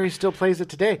Tag Larry still plays it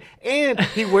today. And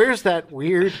he wears that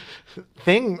weird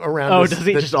thing around Oh, does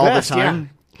he just all the time? Yeah.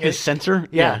 His sensor?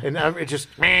 Yeah, and it just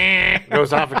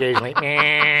goes off occasionally.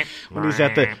 When he's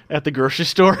at the grocery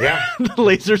store, the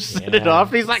laser set it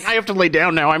off. He's like, I have to lay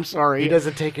down now. I'm sorry. He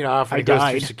doesn't take it off. He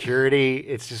goes through security.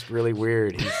 It's just really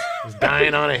weird. He's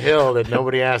dying on a hill that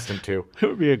nobody asked him to. It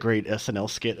would be a great SNL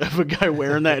skit of a guy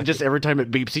wearing that, and just every time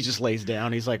it beeps, he just lays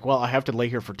down. He's like, well, I have to lay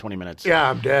here for 20 minutes. Yeah,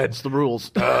 I'm dead. It's the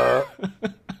rules.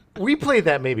 We played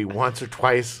that maybe once or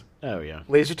twice. Oh, yeah.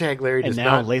 Laser Tag Larry does not...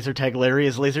 And now Laser Tag Larry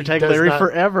is Laser Tag Larry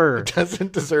forever. It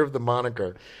doesn't deserve the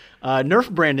moniker. Nerf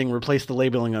branding replaced the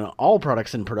labeling on all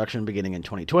products in production beginning in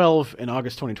 2012. In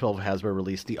August 2012, Hasbro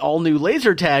released the all-new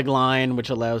laser tag line, which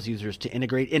allows users to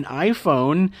integrate an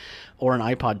iPhone or an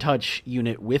iPod Touch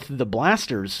unit with the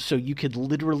blasters. So you could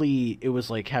literally, it was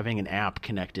like having an app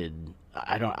connected.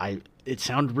 It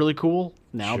sounded really cool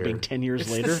now, being 10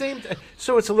 years later. The same,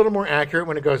 so it's a little more accurate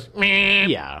when it goes, meh,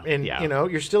 and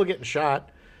you're still getting shot.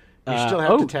 You still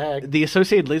have to tag. The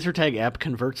associated laser tag app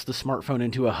converts the smartphone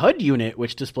into a HUD unit,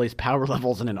 which displays power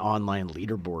levels and an online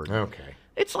leaderboard. Okay.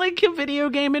 It's like a video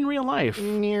game in real life.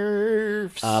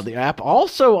 Nerfs. The app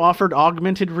also offered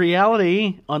augmented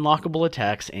reality, unlockable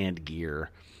attacks, and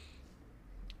gear.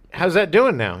 How's that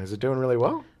doing now? Is it doing really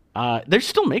well? They're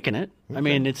still making it. Okay. I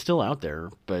mean, it's still out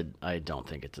there, but I don't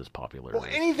think it's as popular. Well,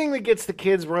 anything that gets the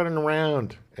kids running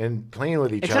around and playing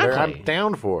with each other, I'm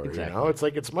down for. Exactly. It's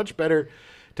like it's much better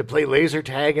to play laser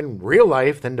tag in real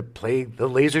life than to play the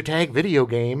laser tag video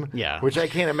game. Yeah. Which I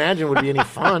can't imagine would be any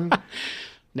fun.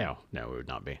 No, it would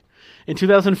not be. In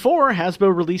 2004,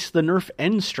 Hasbro released the Nerf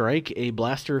N-Strike, a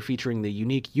blaster featuring the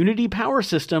unique Unity power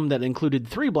system that included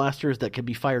 3 blasters that could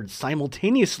be fired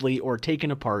simultaneously or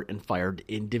taken apart and fired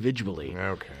individually.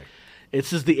 Okay.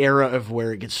 This is the era of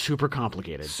where it gets super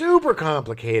complicated. Super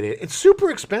complicated. It's super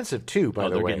expensive, too, by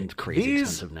the way. They're getting crazy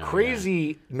expensive now. These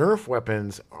crazy Nerf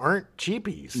weapons aren't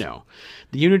cheapies. No.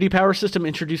 The Unity power system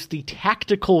introduced the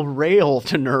tactical rail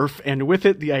to Nerf, and with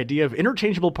it, the idea of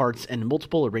interchangeable parts and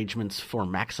multiple arrangements for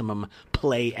maximum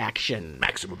play action.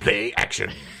 Maximum play action.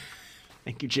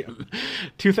 Thank you, Jim.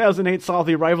 2008 saw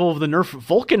the arrival of the Nerf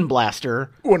Vulcan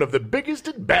Blaster. One of the biggest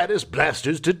and baddest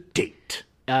blasters to date.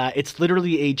 It's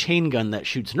literally a chain gun that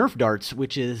shoots Nerf darts,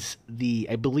 which is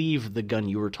I believe, the gun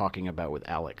you were talking about with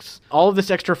Alex. All of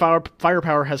this extra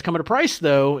firepower has come at a price,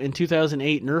 though. In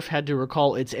 2008, Nerf had to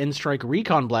recall its N-Strike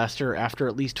Recon Blaster after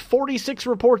at least 46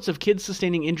 reports of kids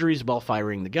sustaining injuries while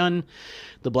firing the gun.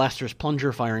 The blaster's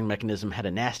plunger firing mechanism had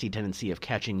a nasty tendency of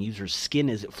catching users' skin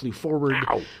as it flew forward,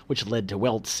 which led to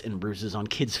welts and bruises on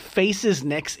kids' faces,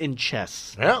 necks, and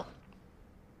chests. Well,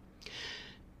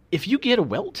 if you get a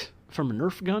welt from a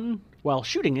Nerf gun while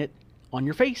shooting it on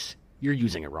your face, you're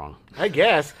using it wrong. I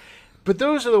guess. But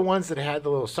those are the ones that had the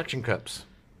little suction cups.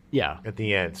 Yeah. At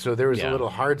the end. So there was a little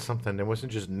hard something. It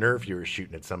wasn't just Nerf you were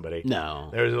shooting at somebody. No.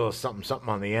 There was a little something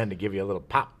on the end to give you a little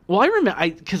pop. Well, I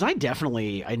remember, because I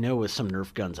know with some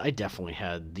Nerf guns, I definitely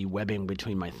had the webbing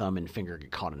between my thumb and finger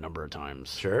get caught a number of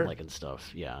times. Sure. Like and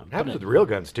stuff, yeah. It happens with real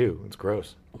guns, too. It's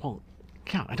gross. Well,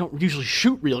 God, I don't usually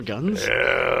shoot real guns.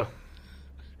 Yeah.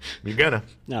 You're gonna.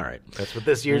 All right. That's what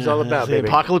this year's all about, the baby.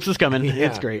 apocalypse is coming. Yeah.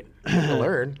 It's great. You'll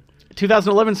learn.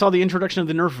 2011 saw the introduction of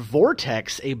the Nerf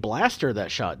Vortex, a blaster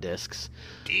that shot discs.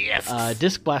 Discs.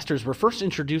 Disc blasters were first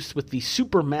introduced with the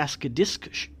Super Max disc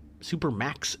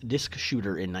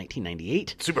shooter in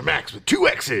 1998. Super Max with 2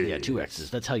 X's. Yeah, 2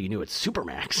 X's. That's how you knew it's Super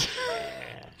Max.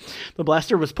 The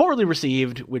blaster was poorly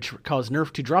received, which caused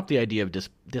Nerf to drop the idea of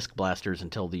disc blasters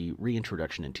until the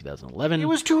reintroduction in 2011. It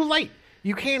was too late.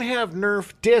 You can't have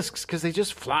Nerf discs because they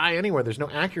just fly anywhere. There's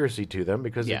no accuracy to them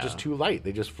because they're just too light.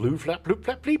 They just flew, flap, floop,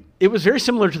 flap, fleep. It was very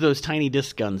similar to those tiny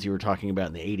disc guns you were talking about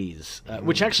in the 80s,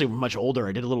 which actually were much older.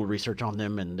 I did a little research on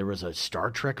them, and there was a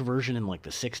Star Trek version in like the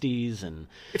 60s. And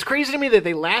it's crazy to me that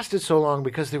they lasted so long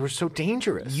because they were so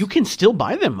dangerous. You can still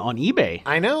buy them on eBay.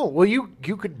 I know. Well, you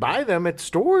could buy them at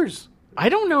stores. I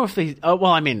don't know if they... well,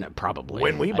 I mean, probably.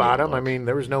 When we bought them, I mean,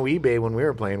 there was no eBay when we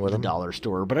were playing with them. The dollar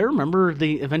store. But I remember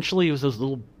eventually it was those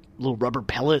little rubber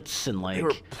pellets and like... They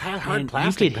were hard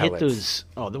plastic you could pellets. hit those...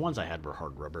 Oh, the ones I had were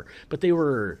hard rubber. But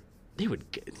you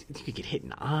could get hit in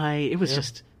the eye. It was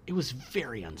just... It was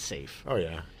very unsafe. Oh,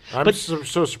 yeah. I'm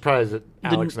so surprised that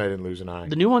Alex and I didn't lose an eye.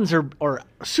 The new ones are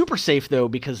super safe, though,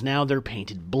 because now they're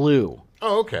painted blue.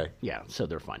 Oh, okay. Yeah, so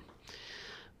they're fine.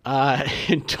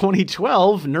 In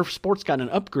 2012, Nerf Sports got an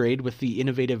upgrade with the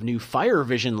innovative new Fire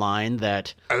Vision line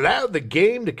that allowed the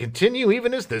game to continue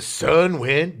even as the sun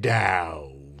went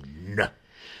down.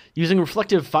 Using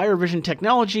reflective Fire Vision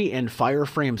technology and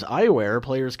Fireframe's eyewear,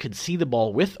 players could see the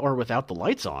ball with or without the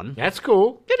lights on. That's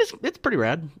cool. It's pretty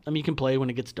rad. I mean, you can play when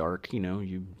it gets dark. You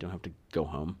don't have to go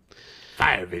home.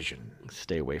 Fire Vision.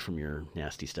 Stay away from your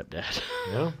nasty stepdad.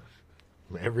 Yeah.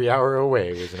 Every hour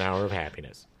away was an hour of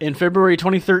happiness. In February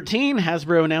 2013,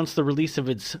 Hasbro announced the release of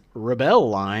its Rebel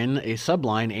line, a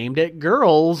subline aimed at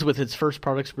girls, with its first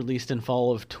products released in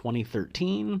fall of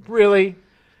 2013. Really?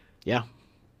 Yeah.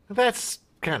 That's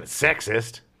kind of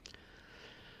sexist.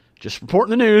 Just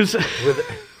reporting the news.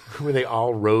 Were they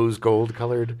all rose gold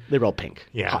colored? They were all pink.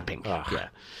 Yeah. Hot pink. Ugh. Yeah.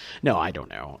 No, I don't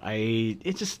know.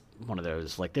 It's just one of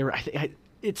those. Like, they were...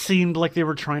 it seemed like they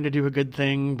were trying to do a good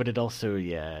thing, but it also,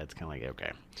 it's kind of like,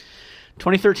 okay.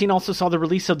 2013 also saw the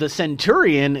release of the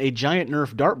Centurion, a giant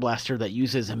Nerf dart blaster that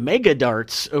uses mega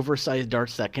darts, oversized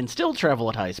darts that can still travel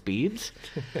at high speeds.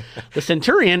 The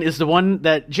Centurion is the one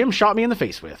that Jim shot me in the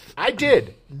face with. I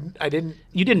did. I didn't.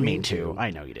 You didn't mean to. I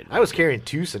know you didn't. I was carrying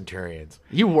 2 Centurions.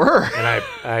 You were. And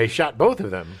I shot both of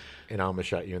them, and I almost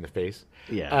shot you in the face.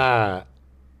 Yeah.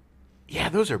 Yeah,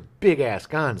 those are big-ass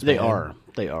guns, They man. are.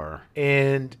 They are.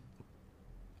 And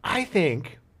I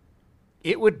think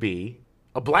it would be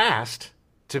a blast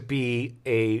to be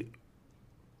a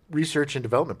research and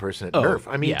development person at Nerf.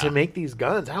 I mean, to make these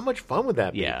guns, how much fun would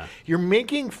that be? Yeah. You're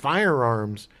making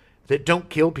firearms that don't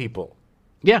kill people.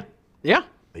 Yeah. Yeah.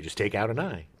 They just take out an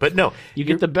eye. But no. You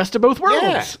get the best of both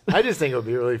worlds. Yeah. I just think it would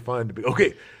be really fun to be,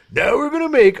 okay, now we're going to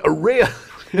make a we're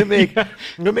going to make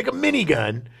a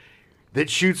minigun that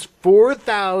shoots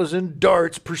 4,000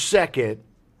 darts per second.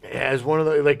 It has one of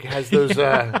the has those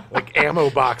like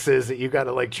ammo boxes that you got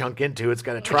to like chunk into. It's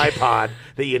got a tripod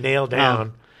that you nail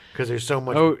down because there's so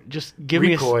much. Oh, just give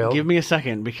recoil. me a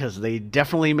second because they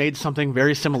definitely made something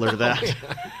very similar to that.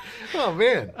 Oh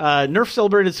man! Nerf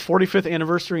celebrated its 45th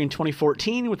anniversary in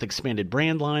 2014 with expanded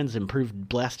brand lines, improved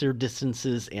blaster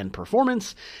distances and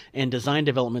performance, and design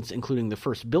developments including the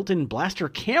first built-in blaster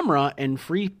camera and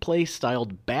free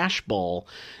play-styled bash ball.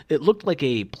 It looked like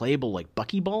a playable like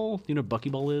buckyball. You know what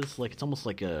buckyball is? Like it's almost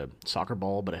like a soccer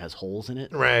ball, but it has holes in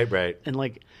it. Right. And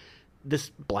like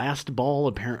this blast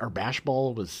ball, or bash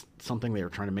ball, was something they were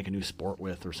trying to make a new sport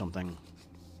with or something.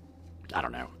 I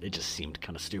don't know. It just seemed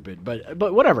kind of stupid,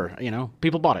 but whatever.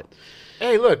 People bought it.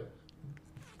 Hey, look.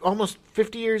 Almost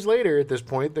 50 years later at this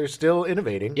point, they're still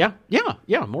innovating. Yeah.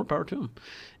 More power to them.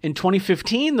 In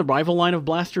 2015, the Rival line of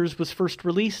blasters was first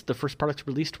released. The first products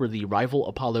released were the Rival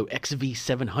Apollo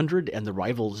XV700 and the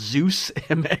Rival Zeus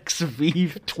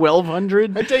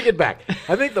MXV1200. I take it back.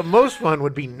 I think the most fun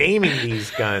would be naming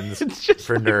these guns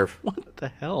for Nerf. What the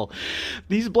hell?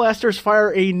 These blasters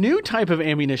fire a new type of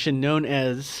ammunition known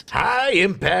as high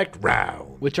impact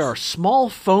rounds, which are small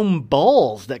foam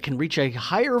balls that can reach a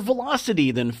higher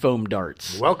velocity than foam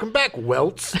darts. Welcome back,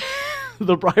 Welts.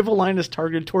 The Rival line is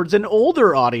targeted towards an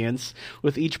older audience,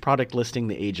 with each product listing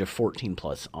the age of 14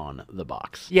 plus on the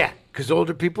box. Yeah, because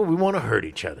older people, we want to hurt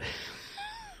each other.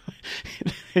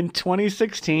 In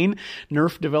 2016,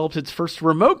 Nerf developed its first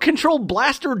remote-controlled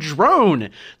blaster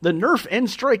drone, the Nerf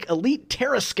N-Strike Elite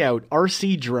Terra Scout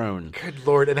RC drone. Good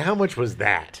Lord, and how much was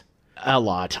that? A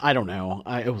lot. I don't know.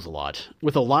 It was a lot.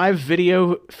 With a live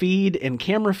video feed and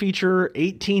camera feature,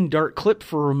 18 dart clip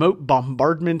for remote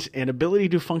bombardment, and ability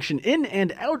to function in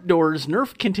and outdoors,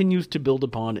 Nerf continues to build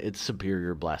upon its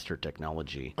superior blaster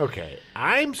technology. Okay,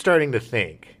 I'm starting to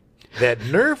think that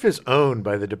Nerf is owned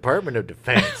by the Department of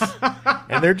Defense,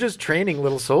 and they're just training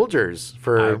little soldiers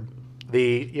for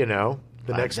the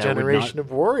next generation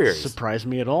of warriors. Surprise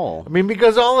me at all. I mean,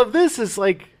 because all of this is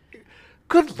like,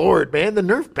 good Lord, man, the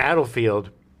Nerf battlefield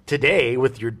today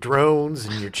with your drones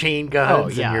and your chain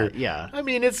guns. Yeah. I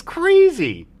mean, it's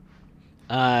crazy.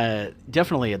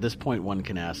 Definitely at this point one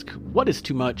can ask, what is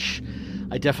too much?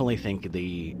 I definitely think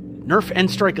the Nerf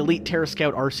N-Strike Elite Terra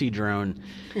Scout RC drone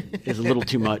is a little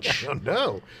too much. I don't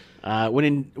know.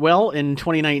 In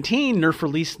 2019, Nerf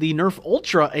released the Nerf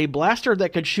Ultra, a blaster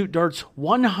that could shoot darts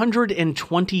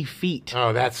 120 feet.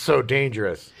 Oh, that's so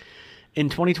dangerous. In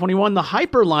 2021, the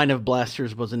Hyper line of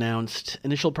blasters was announced.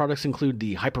 Initial products include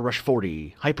the Hyper Rush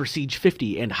 40, Hyper Siege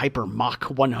 50, and Hyper Mach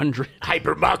 100.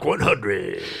 Hyper Mach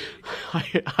 100.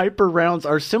 Hyper rounds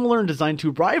are similar in design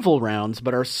to Rival rounds,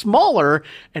 but are smaller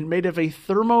and made of a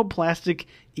thermoplastic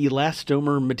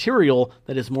elastomer material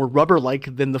that is more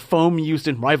rubber-like than the foam used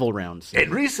in Rival rounds.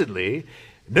 And recently,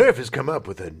 Nerf has come up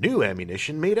with a new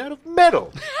ammunition made out of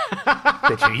metal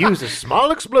that you use a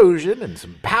small explosion and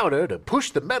some powder to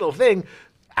push the metal thing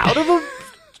out of a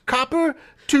copper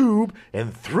tube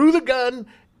and through the gun,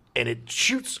 and it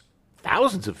shoots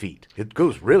thousands of feet. It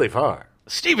goes really far.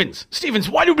 Stevens,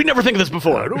 why did we never think of this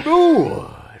before? I don't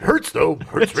know. It hurts, though.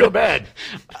 Hurts real bad.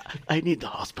 I need the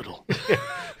hospital.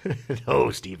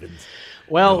 No, Stevens.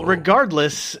 Well,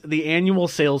 regardless, the annual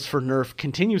sales for Nerf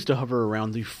continues to hover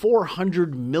around the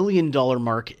 $400 million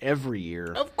mark every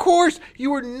year. Of course,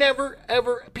 people are never,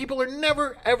 ever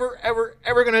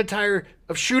going to tire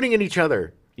of shooting at each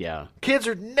other. Yeah. Kids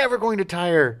are never going to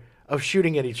tire of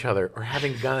shooting at each other or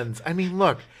having guns. I mean,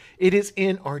 look, it is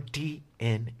in our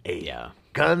DNA. Yeah.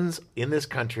 Guns in this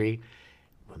country.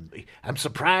 I'm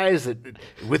surprised that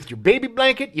with your baby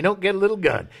blanket, you don't get a little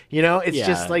gun. It's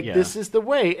just like this is the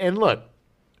way. And look,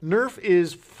 Nerf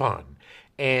is fun.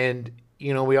 And,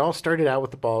 we all started out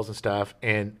with the balls and stuff,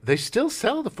 and they still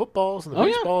sell the footballs and the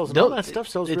baseballs and all that stuff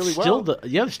sells really well.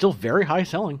 They're still very high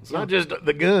selling. It's not just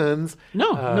the guns.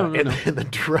 No. And the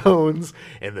drones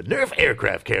and the Nerf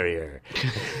aircraft carrier.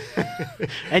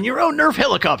 And your own Nerf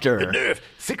helicopter. The Nerf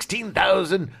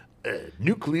 16,000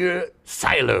 nuclear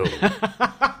silo.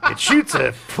 It shoots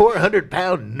a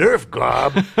 400-pound Nerf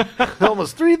glob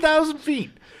almost 3,000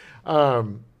 feet.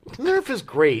 Nerf is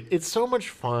great. It's so much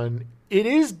fun. It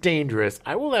is dangerous.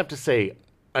 I will have to say,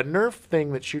 a Nerf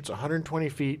thing that shoots 120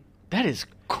 feet. That is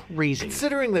crazy.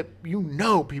 Considering that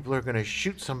people are going to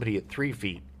shoot somebody at 3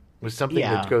 feet with something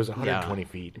that goes 120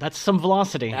 feet. That's some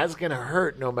velocity. That's going to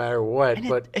hurt no matter what. And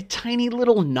but a tiny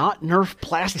little not Nerf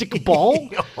plastic ball?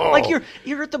 Like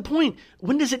you're at the point,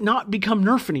 when does it not become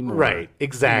Nerf anymore? Right,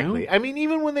 exactly. I mean,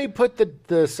 even when they put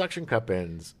the suction cup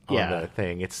ends on the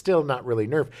thing, it's still not really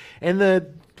Nerf. And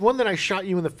the one that I shot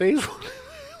you in the face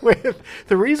with,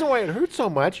 the reason why it hurt so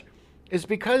much is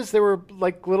because there were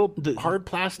like little hard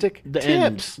plastic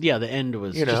tips. The end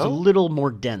was just a little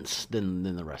more dense than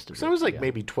the rest of it. So I was like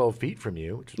maybe 12 feet from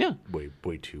you, which is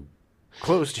way too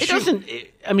close to shoot.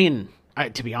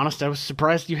 To be honest, I was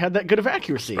surprised you had that good of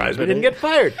accuracy. Surprised we didn't get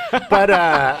fired.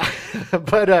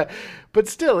 But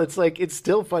still, it's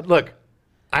still fun. Look,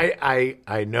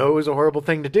 I know it was a horrible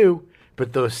thing to do,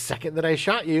 but the second that I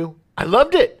shot you, I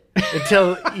loved it.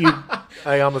 Until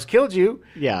I almost killed you.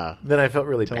 Yeah. Then I felt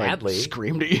really badly. I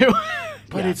screamed at you.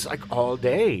 But it's like all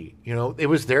day. It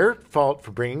was their fault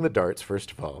for bringing the darts,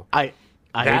 first of all. I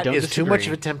that don't is disagree. too much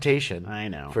of a temptation. I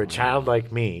know. For a child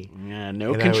like me. Yeah,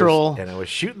 no control. I was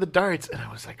shooting the darts, and I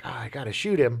was like, I got to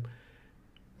shoot him.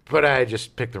 But I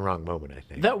just picked the wrong moment, I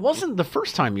think. That wasn't the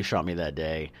first time you shot me that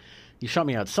day. You shot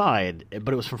me outside,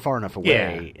 but it was from far enough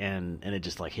away, and it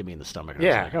just hit me in the stomach. And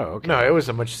I was like, oh, okay. No, it was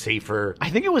a much safer.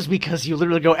 I think it was because you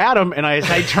literally go at him, and as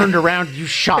I turned around, you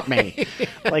shot me.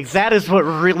 That is what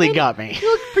really got me.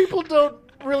 Look, people don't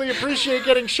really appreciate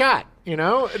getting shot, and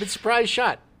it's a surprise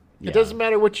shot. Yeah. It doesn't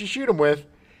matter what you shoot them with.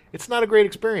 It's not a great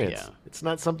experience. Yeah. It's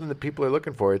not something that people are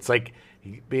looking for. It's like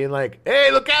being like, hey,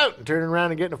 look out, and turning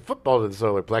around and getting a football to the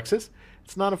solar plexus.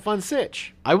 It's not a fun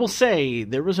sitch. I will say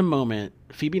there was a moment,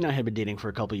 Phoebe and I had been dating for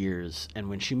a couple years, and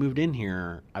when she moved in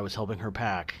here, I was helping her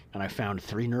pack, and I found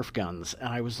 3 Nerf guns, and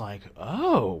I was like,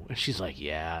 oh. And she's like,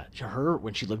 yeah.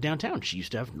 When she lived downtown, she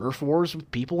used to have Nerf wars with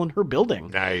people in her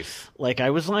building. Nice. I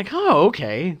was like, oh,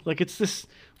 okay. It's this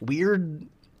weird,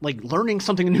 learning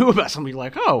something new about somebody.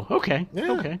 Oh, okay.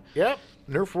 Yeah. Okay. Yep.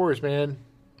 Nerf wars, man.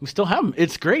 We still have them.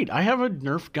 It's great. I have a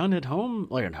Nerf gun at home.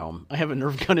 I have a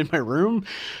Nerf gun in my room.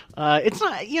 It's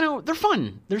not, they're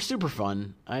fun. They're super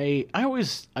fun. I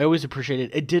always appreciate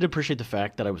it. I did appreciate the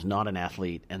fact that I was not an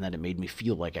athlete and that it made me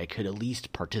feel like I could at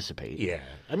least participate. Yeah.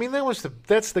 I mean,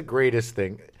 that's the greatest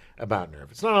thing about Nerf.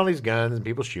 It's not all these guns and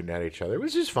people shooting at each other. It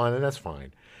was just fun, and that's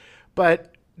fine.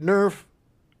 But Nerf,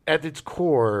 at its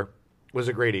core, was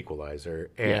a great equalizer.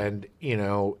 And,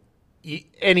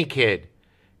 any kid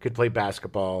could play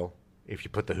basketball if you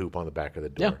put the hoop on the back of the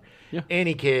door. Yeah.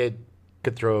 Any kid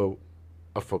could throw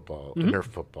a football, a Nerf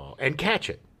football, and catch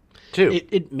it, too.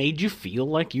 It made you feel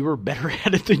like you were better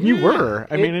at it than you were.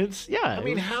 I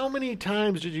mean, how many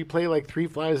times did you play 3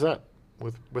 flies up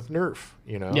with Nerf,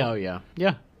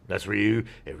 Yeah. That's where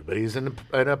everybody's in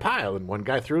a pile, and one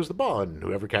guy throws the ball, and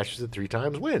whoever catches it 3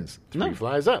 times wins. 3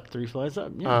 flies up. 3 flies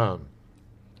up, yeah.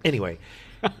 Anyway,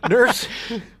 Nerf's...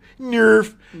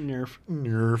 Nerf.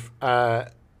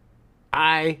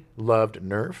 I loved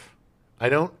Nerf. I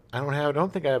don't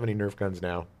think I have any Nerf guns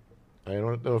now. I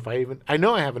don't know if I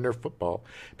know I have a Nerf football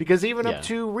because even up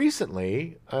to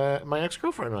recently, my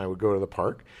ex-girlfriend and I would go to the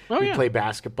park. We'd play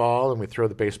basketball and we'd throw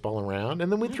the baseball around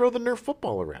and then we'd throw the Nerf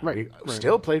football around. We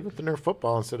still played with the Nerf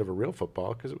football instead of a real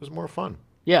football because it was more fun.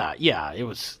 Yeah, it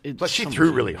was. But she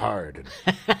threw really hard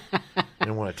and I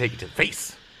didn't want to take it to the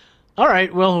face. All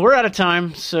right, well, we're out of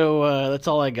time, so that's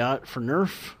all I got for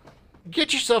Nerf.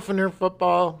 Get yourself a Nerf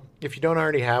football. If you don't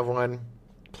already have one,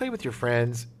 play with your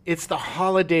friends. It's the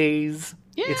holidays.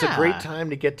 Yeah. It's a great time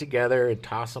to get together and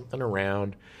toss something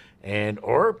around.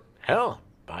 Or, hell,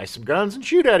 buy some guns and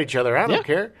shoot at each other. I don't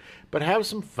care. But have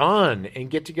some fun and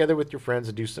get together with your friends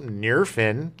and do some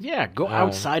Nerfing. Yeah, go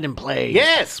outside and play.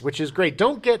 Yes, which is great.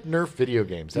 Don't get Nerf video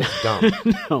games. That's dumb.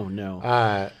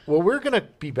 No. Well, we're going to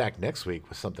be back next week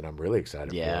with something I'm really excited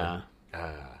for. Yeah.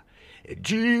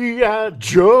 G.I.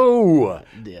 Joe.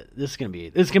 Yeah, this is gonna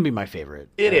be my favorite.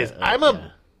 It is. I'm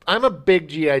a big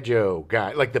G.I. Joe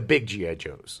guy, like the big G.I.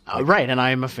 Joes. Right, and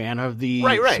I'm a fan of the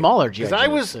smaller G.I.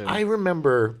 Joes. I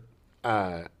remember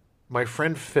my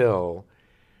friend Phil.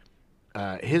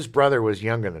 His brother was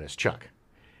younger than us, Chuck,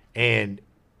 and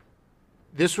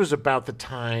this was about the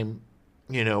time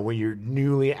when you're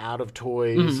newly out of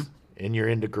toys and you're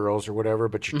into girls or whatever,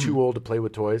 but you're too old to play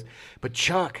with toys. But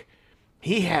Chuck,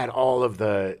 he had all of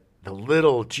the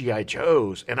little G.I.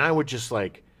 Joes, and I would just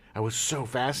I was so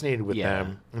fascinated with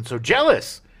them and so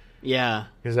jealous. Yeah.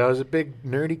 Because I was a big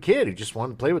nerdy kid who just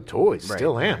wanted to play with toys. Right,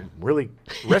 Still am. Really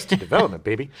Arrested Development,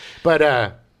 baby.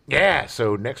 But,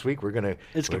 so next week we're going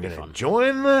to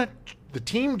join the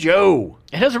Team Joe.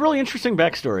 It has a really interesting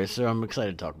backstory, so I'm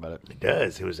excited to talk about it. It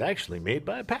does. It was actually made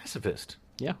by a pacifist.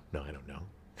 Yeah. No, I don't know.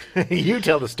 You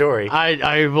tell the story.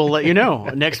 I will let you know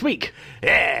next week.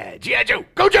 Yeah, G.I. Joe.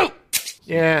 Go Joe!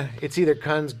 Yeah, it's either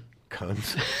Cun's.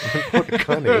 What a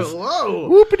Cun is. Whoa!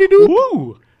 Whoopity-doop.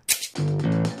 Woo!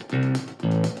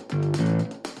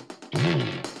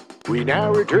 We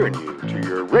now return you to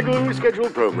your regularly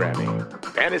scheduled programming.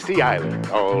 Fantasy Island,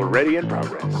 already in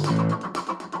progress.